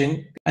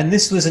question. And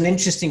this was an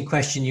interesting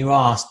question you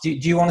asked. Do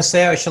you want to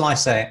say it or shall I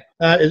say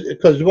it?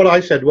 Because what I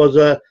said was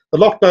the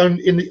lockdown,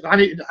 and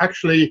it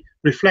actually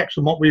reflects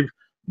on what we've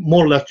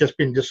more or less just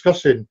been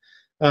discussing.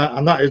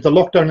 And that is the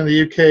lockdown in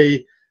the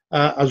UK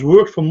has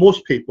worked for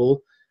most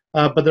people,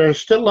 but there are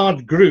still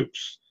large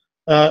groups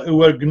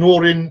who are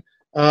ignoring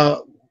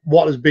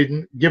what has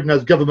been given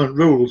as government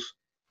rules.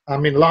 I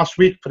mean, last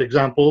week, for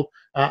example,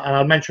 and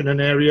I'll mention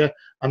an area,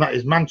 and that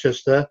is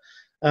Manchester,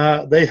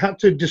 they had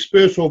to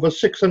disperse over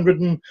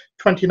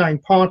 629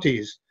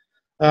 parties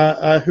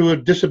who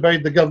had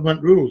disobeyed the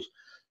government rules.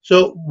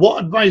 So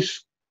what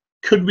advice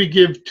could we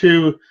give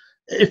to,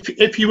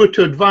 if you were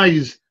to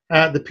advise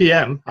the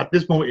PM at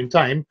this moment in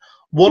time,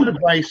 what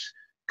advice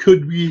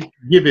could we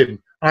give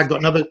him? I've got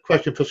another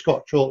question for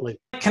Scott shortly.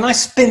 Can I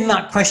spin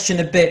that question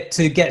a bit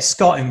to get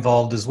Scott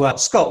involved as well?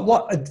 Scott,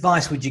 what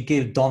advice would you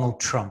give Donald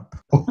Trump?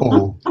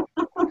 Oh.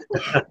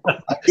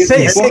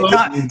 say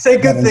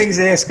good things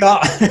here,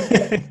 Scott.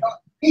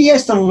 He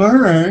has to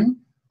learn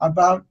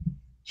about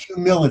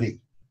humility.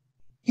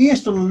 He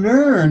has to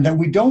learn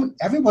that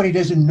everybody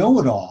doesn't know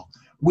it all.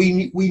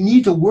 We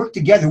need to work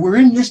together. We're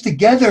in this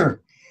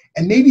together.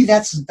 And maybe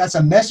that's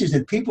a message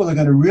that people are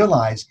going to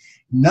realize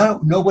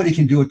nobody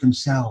can do it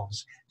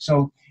themselves.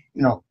 So,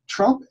 you know,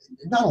 Trump,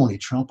 not only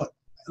Trump, but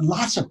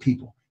lots of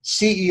people,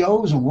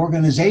 CEOs of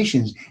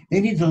organizations, they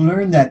need to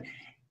learn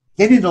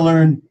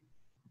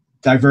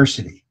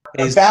diversity,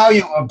 the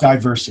value of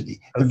diversity,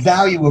 the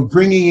value of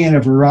bringing in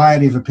a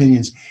variety of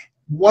opinions.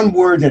 One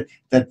word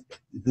that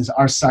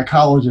our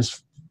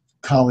psychologist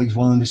colleagues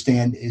will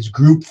understand is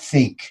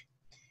groupthink.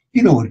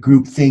 You know what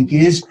groupthink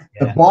is.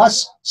 Yeah. The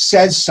boss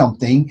says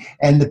something,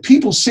 and the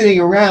people sitting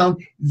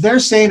around, they're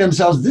saying to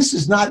themselves, this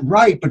is not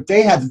right, but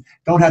they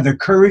don't have the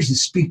courage to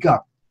speak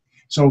up.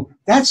 So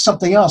that's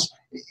something else.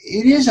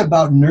 It is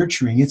about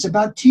nurturing. It's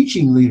about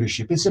teaching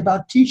leadership. It's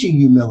about teaching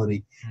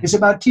humility. It's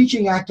about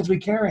teaching actively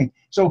caring.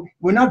 So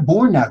we're not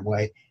born that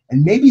way.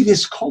 And maybe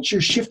this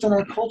culture shift in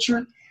our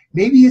culture,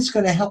 maybe it's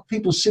going to help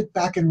people sit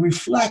back and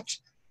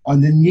reflect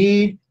on the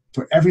need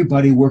for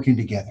everybody working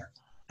together.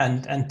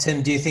 And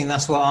Tim, do you think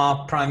that's what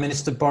our Prime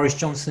Minister Boris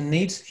Johnson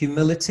needs?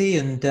 Humility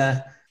and...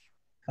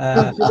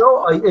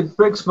 it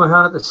breaks my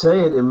heart to say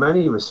it in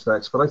many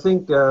respects, but I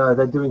think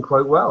they're doing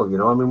quite well.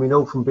 I mean, we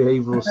know from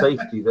behavioural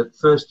safety that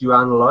first you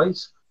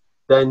analyse,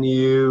 then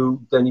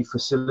you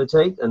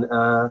facilitate, and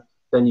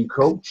then you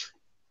coach,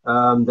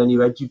 then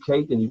you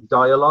educate, and you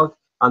dialogue,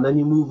 and then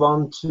you move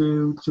on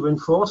to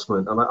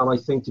enforcement. And I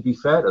think, to be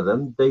fair to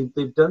them,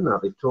 they've done that.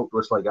 They've talked to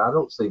us like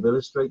adults. They've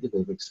illustrated.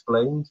 They've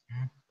explained.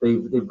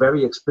 They've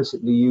very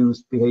explicitly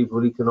used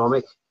behavioural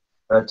economic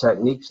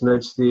techniques,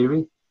 nudge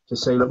theory, to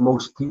say that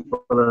most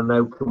people are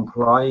now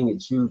complying.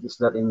 It's you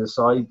that's letting the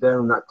side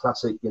down, that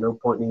classic,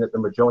 pointing at the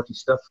majority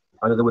stuff.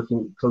 I know they're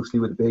working closely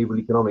with the Behavioural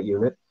Economic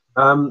Unit.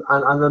 And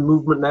the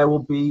movement now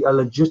will be a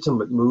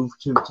legitimate move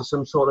to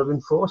some sort of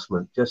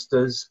enforcement, just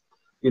as,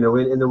 in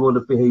the world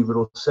of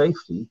behavioural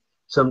safety,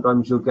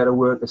 sometimes you'll get a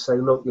worker say,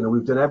 look,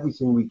 we've done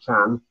everything we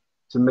can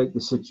to make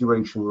the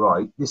situation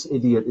right. This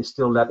idiot is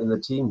still letting the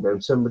team down.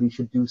 Somebody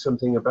should do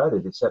something about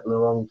it. It's setting the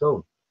wrong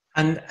tone.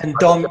 And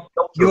Dom,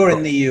 you're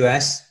in the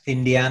US,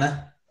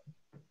 Indiana.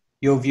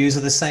 Your views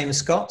are the same as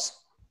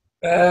Scott's?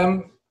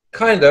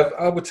 Kind of.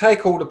 I would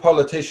take all the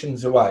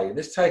politicians away.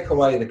 Let's take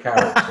away the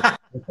character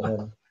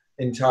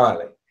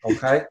entirely,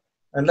 okay?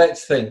 And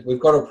let's think. We've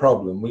got a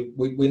problem.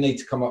 We need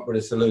to come up with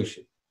a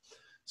solution.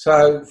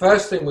 So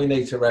first thing we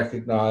need to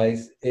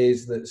recognise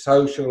is that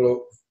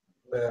social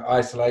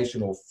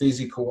isolation or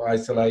physical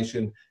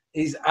isolation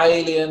is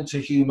alien to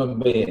human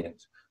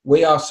beings.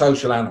 We are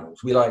social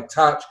animals. We like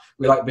touch.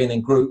 We like being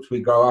in groups. We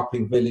grow up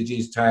in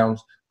villages,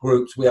 towns,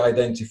 groups. We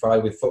identify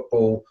with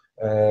football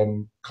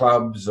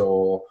clubs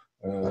or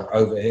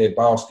over here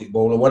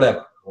basketball or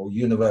whatever, or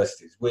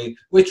universities.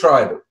 We're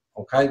tribal,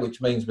 okay, which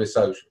means we're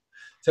social.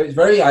 So it's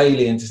very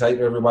alien to say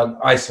to everyone,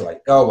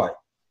 isolate, go away,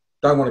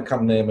 don't want to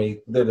come near me.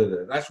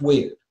 That's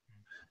weird.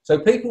 So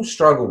people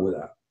struggle with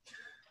that.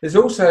 There's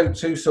also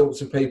two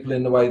sorts of people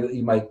in the way that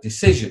you make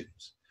decisions.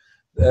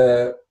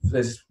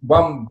 There's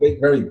one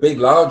very big,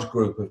 large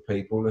group of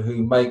people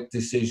who make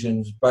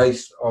decisions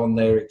based on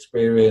their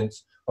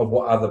experience of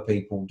what other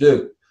people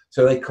do.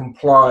 So they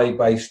comply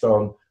based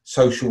on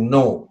social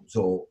norms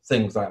or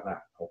things like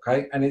that,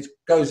 okay? And it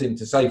goes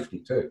into safety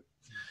too.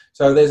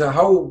 So there's a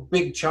whole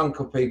big chunk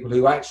of people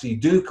who actually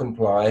do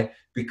comply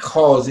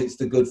because it's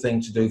the good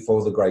thing to do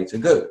for the greater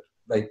good.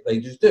 They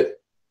just do it.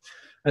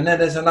 And then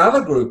there's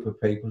another group of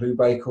people who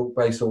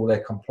base all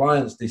their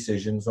compliance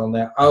decisions on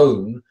their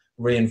own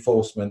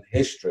reinforcement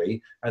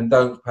history and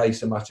don't pay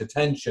so much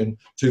attention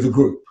to the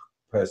group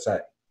per se,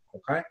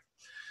 okay?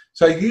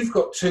 So you've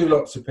got two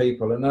lots of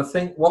people, and I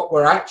think what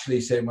we're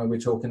actually seeing when we're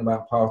talking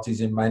about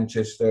parties in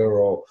Manchester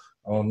or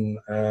on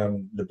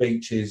the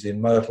beaches in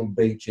Myrtle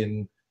Beach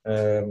in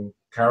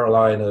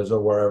Carolinas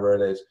or wherever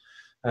it is,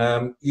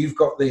 you've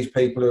got these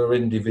people who are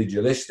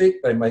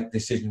individualistic. They make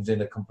decisions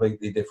in a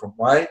completely different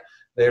way.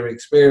 Their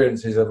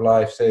experiences of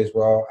life says,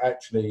 well,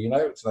 actually,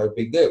 it's no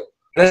big deal.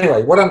 But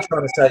anyway, what I'm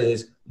trying to say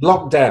is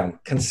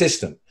lockdown,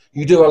 consistent.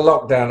 You do a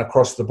lockdown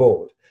across the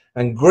board.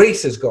 And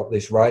Greece has got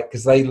this right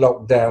because they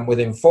locked down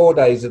within 4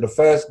 days of the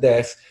first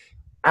death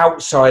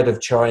outside of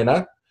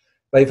China.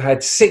 They've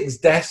had 6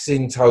 deaths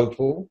in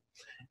total.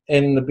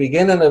 In the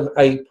beginning of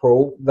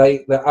April,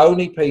 the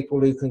only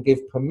people who can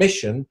give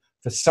permission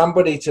for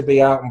somebody to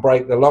be out and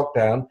break the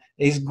lockdown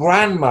is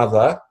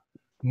grandmother,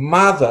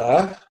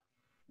 mother,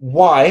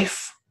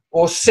 wife,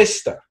 or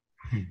sister.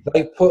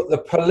 They put the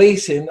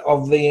policing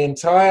of the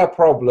entire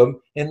problem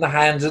in the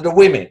hands of the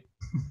women.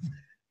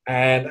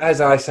 And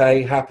as I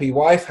say, happy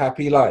wife,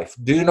 happy life.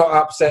 Do not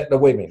upset the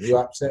women. You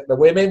upset the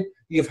women,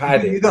 you've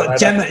had it. You got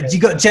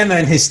Gemma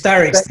in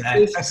hysterics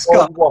there.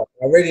 Scott. What?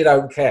 I really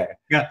don't care.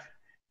 Yeah.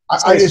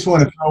 I just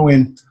want to throw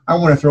in. I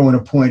want to throw in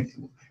a point.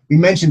 We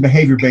mentioned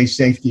behavior-based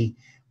safety,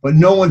 but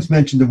no one's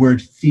mentioned the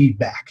word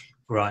feedback.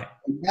 Right.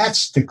 And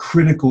that's the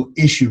critical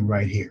issue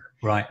right here.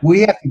 Right.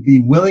 We have to be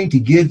willing to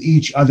give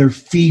each other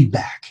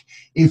feedback.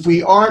 If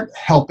we aren't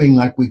helping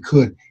like we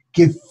could,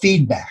 give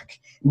feedback.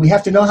 We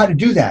have to know how to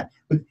do that.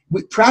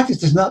 But practice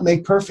does not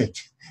make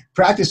perfect.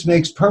 Practice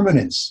makes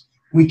permanence.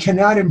 We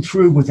cannot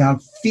improve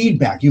without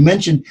feedback. You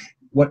mentioned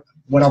what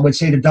I would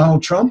say to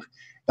Donald Trump.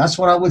 That's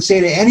what I would say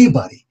to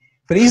anybody.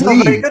 But he's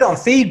not very good on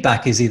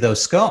feedback, is he, though,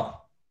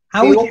 Scott?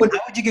 How would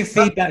you give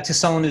feedback to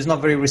someone who's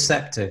not very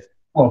receptive?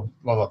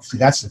 Well, see,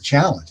 that's the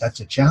challenge.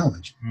 That's a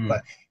challenge.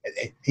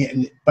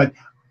 But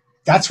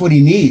that's what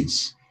he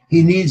needs.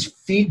 He needs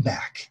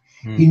feedback.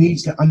 He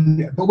needs to.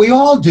 But we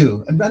all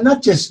do, and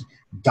not just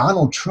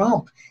Donald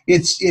Trump.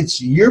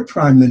 It's your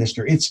prime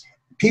minister. It's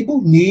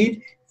people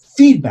need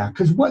feedback,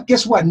 because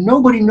guess what?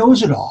 Nobody knows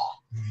it all.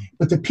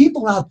 But the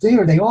people out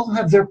there, they all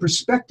have their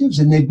perspectives,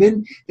 and they've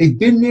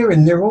been there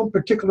in their own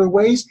particular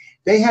ways.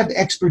 They have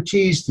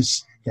expertise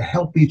to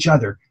help each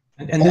other.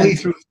 And only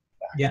through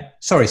feedback. Yeah.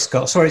 Sorry,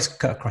 Scott. Sorry to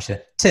cut across you.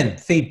 Tim,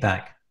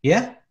 feedback.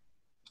 Yeah?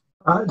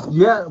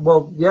 Yeah,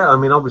 well, yeah. I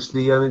mean,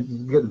 obviously, you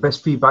get the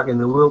best feedback in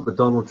the world with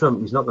Donald Trump.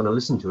 He's not going to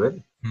listen to it,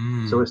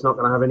 so it's not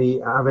going to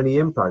have any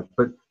impact.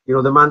 But you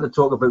know, the man to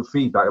talk about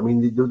feedback. I mean,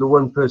 the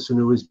one person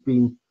who has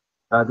been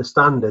the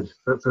standard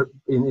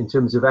in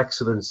terms of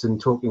excellence in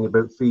talking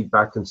about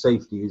feedback and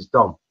safety is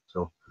Dom.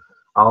 So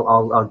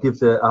I'll give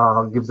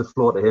the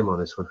floor to him on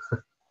this one.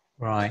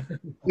 Right.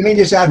 Let me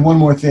just add one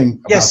more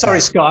thing. Yes, sorry,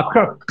 Scott.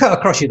 I cut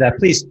across you there.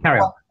 Please carry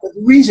on.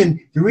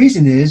 The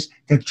reason is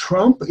that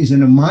Trump is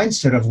in a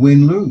mindset of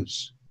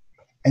win-lose.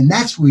 And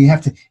that's where you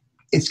have to,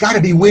 it's got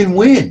to be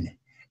win-win.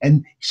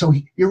 And so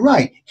you're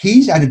right.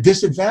 He's at a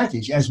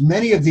disadvantage, as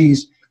many of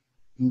these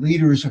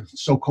leaders,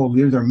 so-called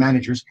leaders, or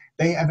managers,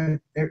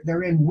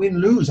 they're in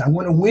win-lose. I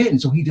want to win.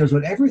 So he does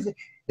whatever.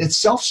 It's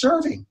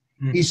self-serving.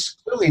 He's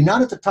clearly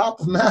not at the top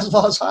of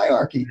Maslow's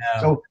hierarchy.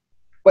 No. So,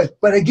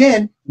 but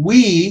again,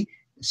 we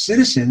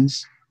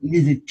citizens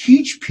need to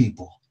teach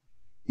people,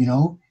 you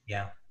know,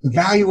 the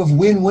value of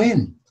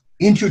win-win,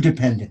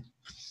 interdependent.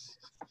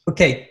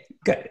 Okay.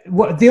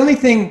 The only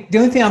thing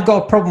I've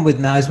got a problem with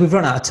now is we've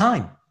run out of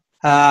time.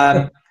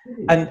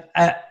 And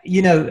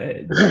you know,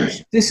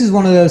 this is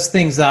one of those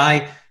things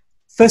that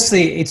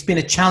firstly, it's been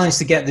a challenge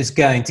to get this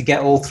going, to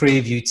get all three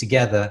of you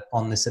together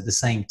on this at the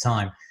same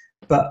time.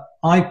 But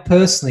I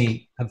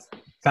personally have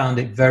found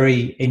it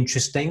very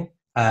interesting,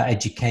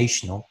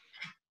 educational.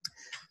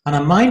 And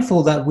I'm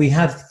mindful that we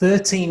have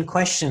 13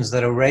 questions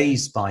that are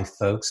raised by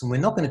folks, and we're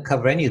not going to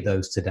cover any of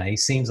those today. It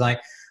seems like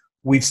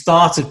we've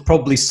started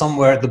probably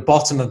somewhere at the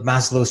bottom of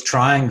Maslow's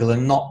triangle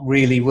and not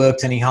really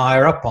worked any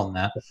higher up on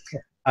that.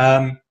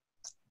 I'm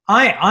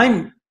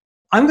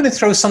going to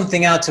throw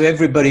something out to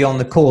everybody on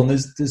the call, and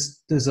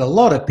there's a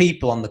lot of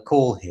people on the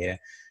call here,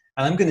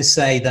 and I'm going to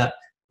say that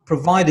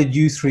provided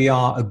you three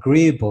are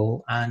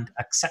agreeable and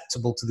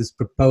acceptable to this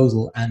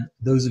proposal, and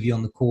those of you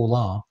on the call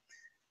are,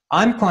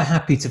 I'm quite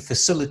happy to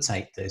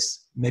facilitate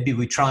this. Maybe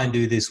we try and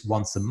do this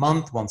once a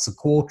month, once a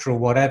quarter, or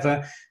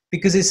whatever,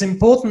 because it's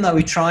important that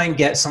we try and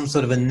get some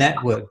sort of a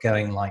network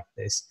going like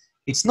this.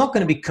 It's not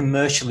going to be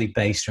commercially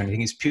based or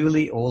anything. It's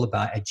purely all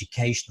about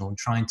educational and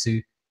trying to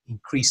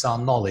increase our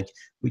knowledge,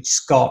 which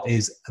Scott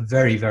is a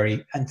very,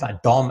 very, in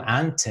fact, Dom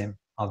and Tim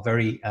are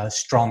very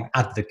strong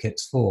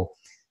advocates for.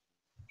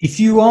 If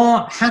you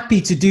are happy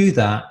to do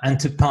that and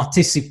to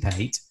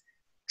participate,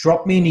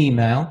 drop me an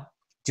email.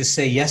 Just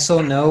say yes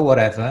or no,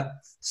 whatever.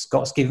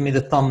 Scott's giving me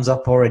the thumbs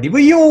up already.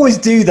 Well, you always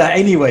do that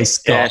anyway,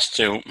 Scott. Yes,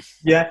 too.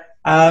 Yeah.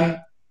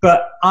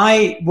 But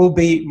I will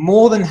be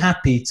more than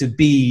happy to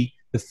be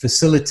the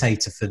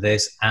facilitator for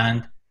this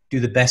and do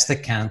the best I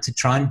can to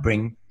try and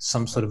bring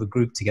some sort of a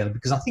group together,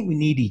 because I think we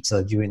need each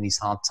other during these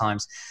hard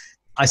times.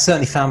 I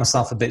certainly found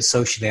myself a bit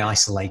socially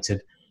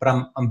isolated, but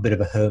I'm a bit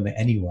of a hermit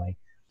anyway.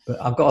 But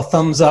I've got a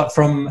thumbs up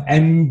from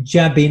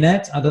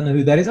Mjabinet. I don't know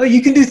who that is. Oh,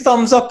 you can do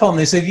thumbs up on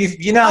this if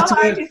you know how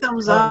to do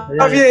thumbs up.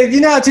 If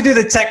you know how to do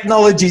the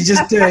technology,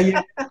 just do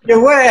it.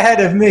 You're way ahead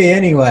of me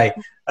anyway.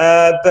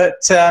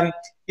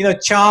 You know,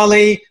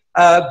 Charlie,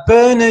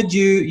 Bernard,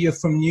 you're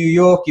from New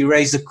York. You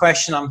raised a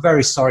question. I'm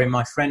very sorry,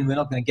 my friend. We're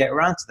not going to get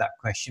around to that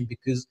question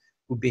because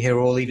we'll be here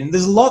all evening.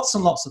 There's lots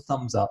and lots of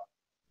thumbs up,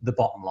 the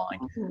bottom line.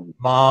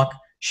 Mark,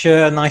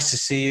 Sher, nice to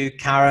see you.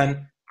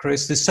 Karen,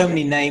 Chris, there's so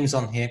many names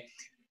on here.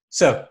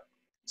 So,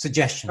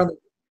 suggestion.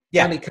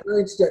 Yeah. Annie,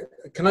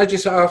 can I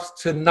just ask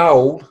to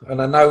Noel,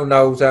 and I know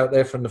Noel's out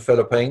there from the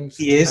Philippines.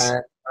 He is.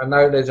 I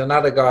know there's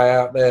another guy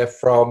out there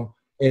from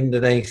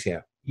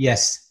Indonesia.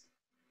 Yes.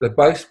 They're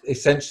both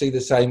essentially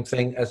the same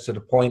thing as to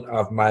the point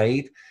I've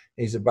made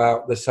is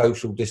about the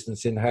social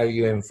distancing, how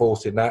you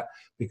enforcing that,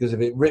 because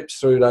if it rips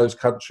through those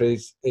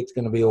countries, it's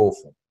going to be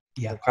awful.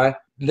 Yeah. Okay.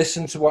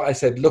 Listen to what I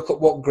said. Look at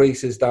what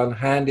Greece has done,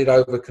 handed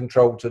over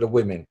control to the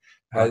women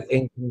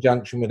in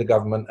conjunction with the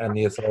government and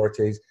the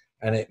authorities,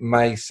 and it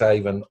may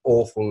save an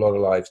awful lot of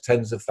lives,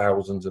 tens of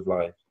thousands of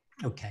lives.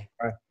 Okay.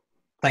 Right.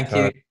 Thank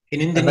you. In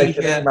Indonesia,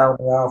 and they can email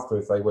me after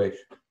if they wish.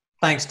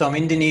 Thanks, Dom.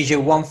 Indonesia,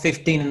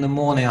 1:15 in the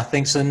morning, I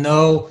think. So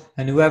no,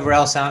 and whoever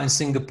else out in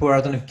Singapore,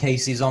 I don't know if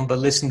Casey's on, but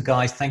listen,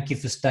 guys, thank you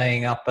for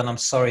staying up, and I'm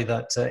sorry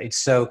that it's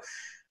so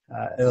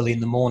early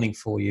in the morning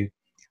for you.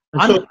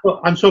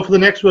 And so for the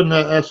next one,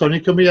 Sonia,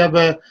 can we have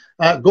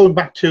going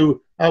back to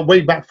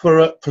way back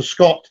for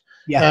Scott?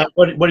 Yeah.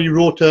 When he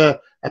wrote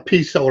a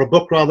piece or a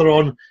book rather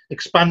on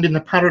expanding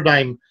the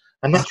paradigm,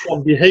 and that's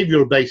from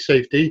behavioural-based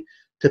safety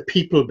to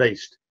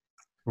people-based.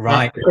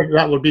 Right.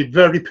 That would be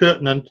very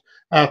pertinent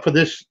for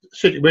this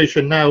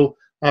situation now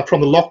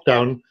from the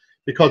lockdown,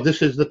 because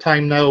this is the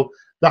time now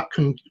that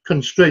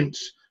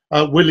constraints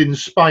will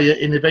inspire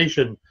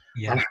innovation.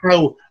 Yeah. And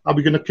how are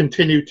we going to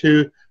continue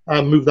to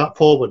move that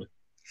forward?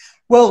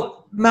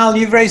 Well, Mal,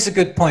 you've raised a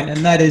good point,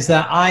 and that is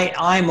that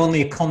I'm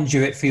only a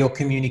conduit for your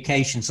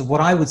communication. So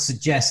what I would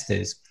suggest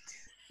is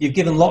You've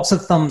given lots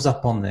of thumbs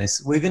up on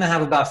this. We're going to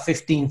have about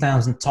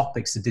 15,000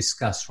 topics to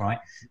discuss, right?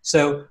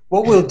 So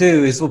what we'll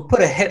do is we'll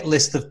put a hit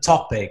list of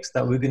topics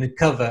that we're going to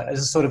cover as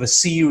a sort of a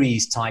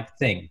series type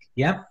thing,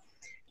 yeah?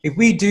 If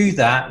we do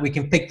that, we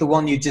can pick the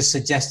one you just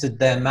suggested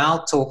there,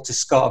 Mal, talk to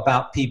Scott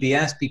about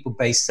PBS,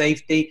 people-based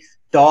safety,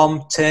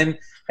 Dom, Tim,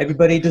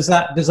 everybody, does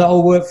that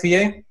all work for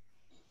you?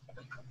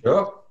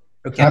 Sure.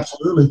 Okay.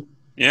 Absolutely.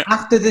 Yeah.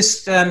 After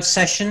this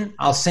session,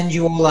 I'll send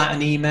you all out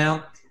an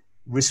email.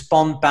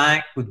 Respond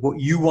back with what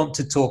you want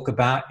to talk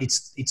about.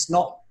 It's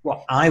not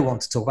what I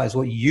want to talk about; it's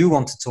what you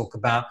want to talk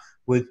about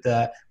with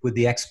the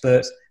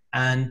experts.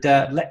 And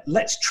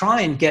let's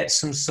try and get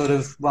some sort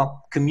of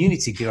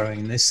community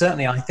growing. There's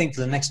certainly, I think,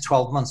 for the next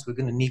 12 months, we're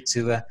going to need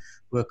to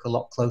work a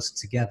lot closer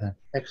together.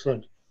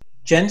 Excellent.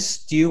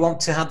 Gents, do you want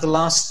to have the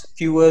last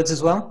few words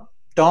as well,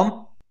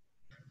 Dom?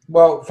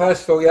 Well,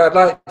 first of all, yeah, I'd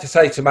like to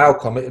say to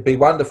Malcolm, it would be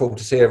wonderful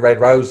to see a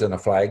red rose and a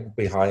flag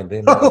behind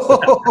him.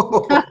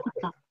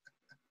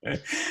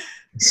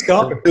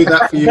 Scott? Do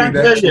that for you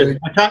next week.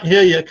 I can't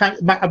hear you.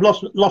 I've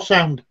lost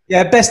sound.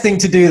 Yeah, best thing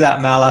to do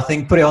that, Mal, I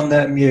think. Put it on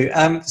the mute.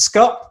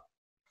 Scott?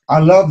 I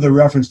love the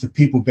reference to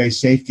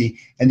people-based safety,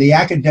 and the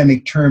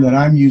academic term that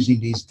I'm using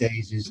these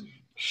days is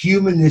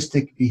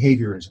humanistic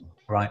behaviorism.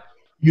 Right.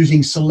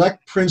 Using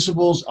select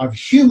principles of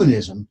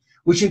humanism,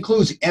 which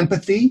includes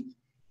empathy,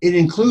 it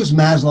includes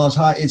Maslow's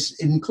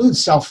it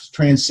includes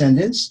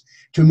self-transcendence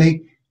to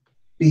make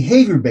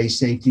behavior-based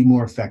safety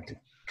more effective.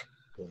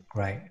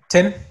 Right.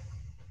 Tim?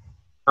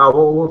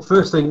 Well,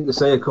 first thing to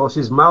say, of course,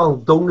 is Mal,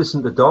 don't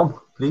listen to Dom,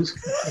 please.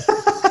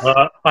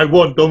 I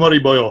won't. Don't worry,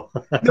 boyo.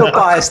 No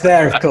bias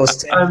there, of course,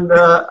 Tim.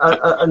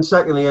 And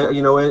secondly, I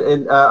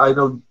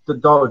know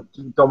that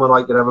Dom and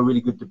I can have a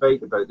really good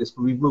debate about this,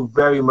 but we've moved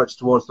very much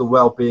towards the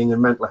well-being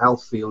and mental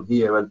health field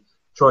here, and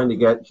trying to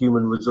get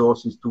human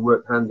resources to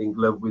work hand in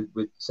glove with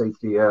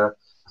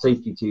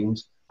safety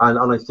teams.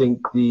 And I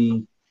think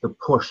the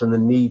push and the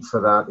need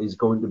for that is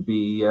going to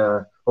be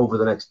over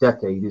the next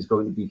decade is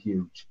going to be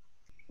huge.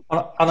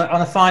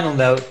 On a final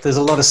note, there's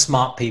a lot of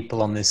smart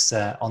people on this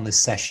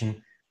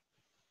session.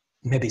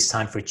 Maybe it's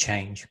time for a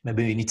change.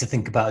 Maybe we need to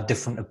think about a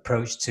different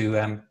approach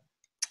to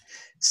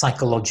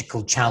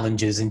psychological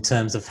challenges in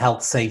terms of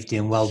health, safety,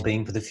 and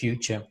well-being for the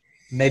future.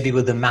 Maybe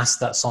with the mass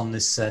that's on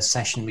this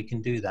session, we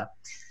can do that.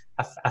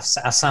 I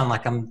sound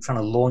like I'm trying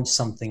to launch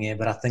something here,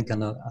 but I think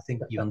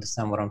you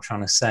understand what I'm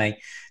trying to say.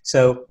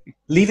 So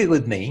leave it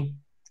with me.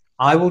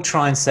 I will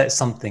try and set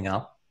something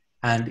up,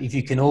 and if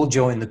you can all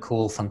join the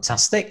call,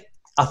 fantastic.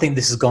 I think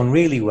this has gone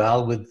really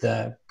well with,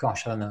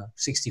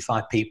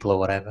 65 people or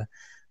whatever.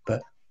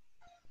 But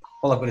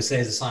all I've got to say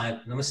is a sign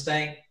of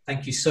namaste.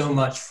 Thank you so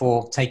much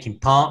for taking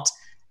part.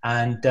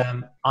 And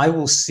I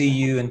will see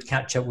you and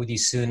catch up with you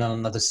soon on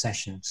another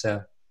session.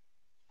 So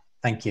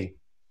thank you.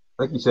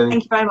 Thank you, Tony.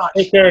 Thank you very much.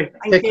 Take care.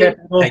 Take care.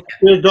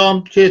 Cheers,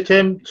 Dom. Cheers,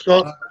 Tim.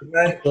 Scott.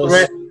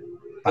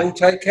 All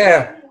take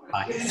care.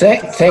 Bye.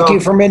 Thank you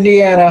from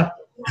Indiana.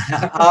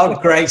 Oh,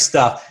 great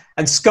stuff.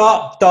 And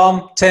Scott,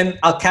 Dom, Tim,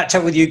 I'll catch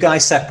up with you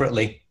guys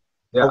separately.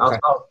 Yeah, Okay.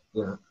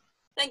 yeah.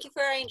 Thank you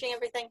for arranging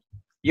everything.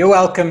 You're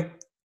welcome.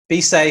 Be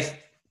safe.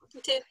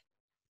 You too.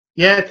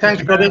 Yeah, thanks, Thank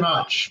you very buddy.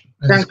 much.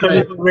 Thanks for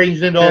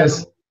arranging it all.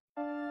 Yes.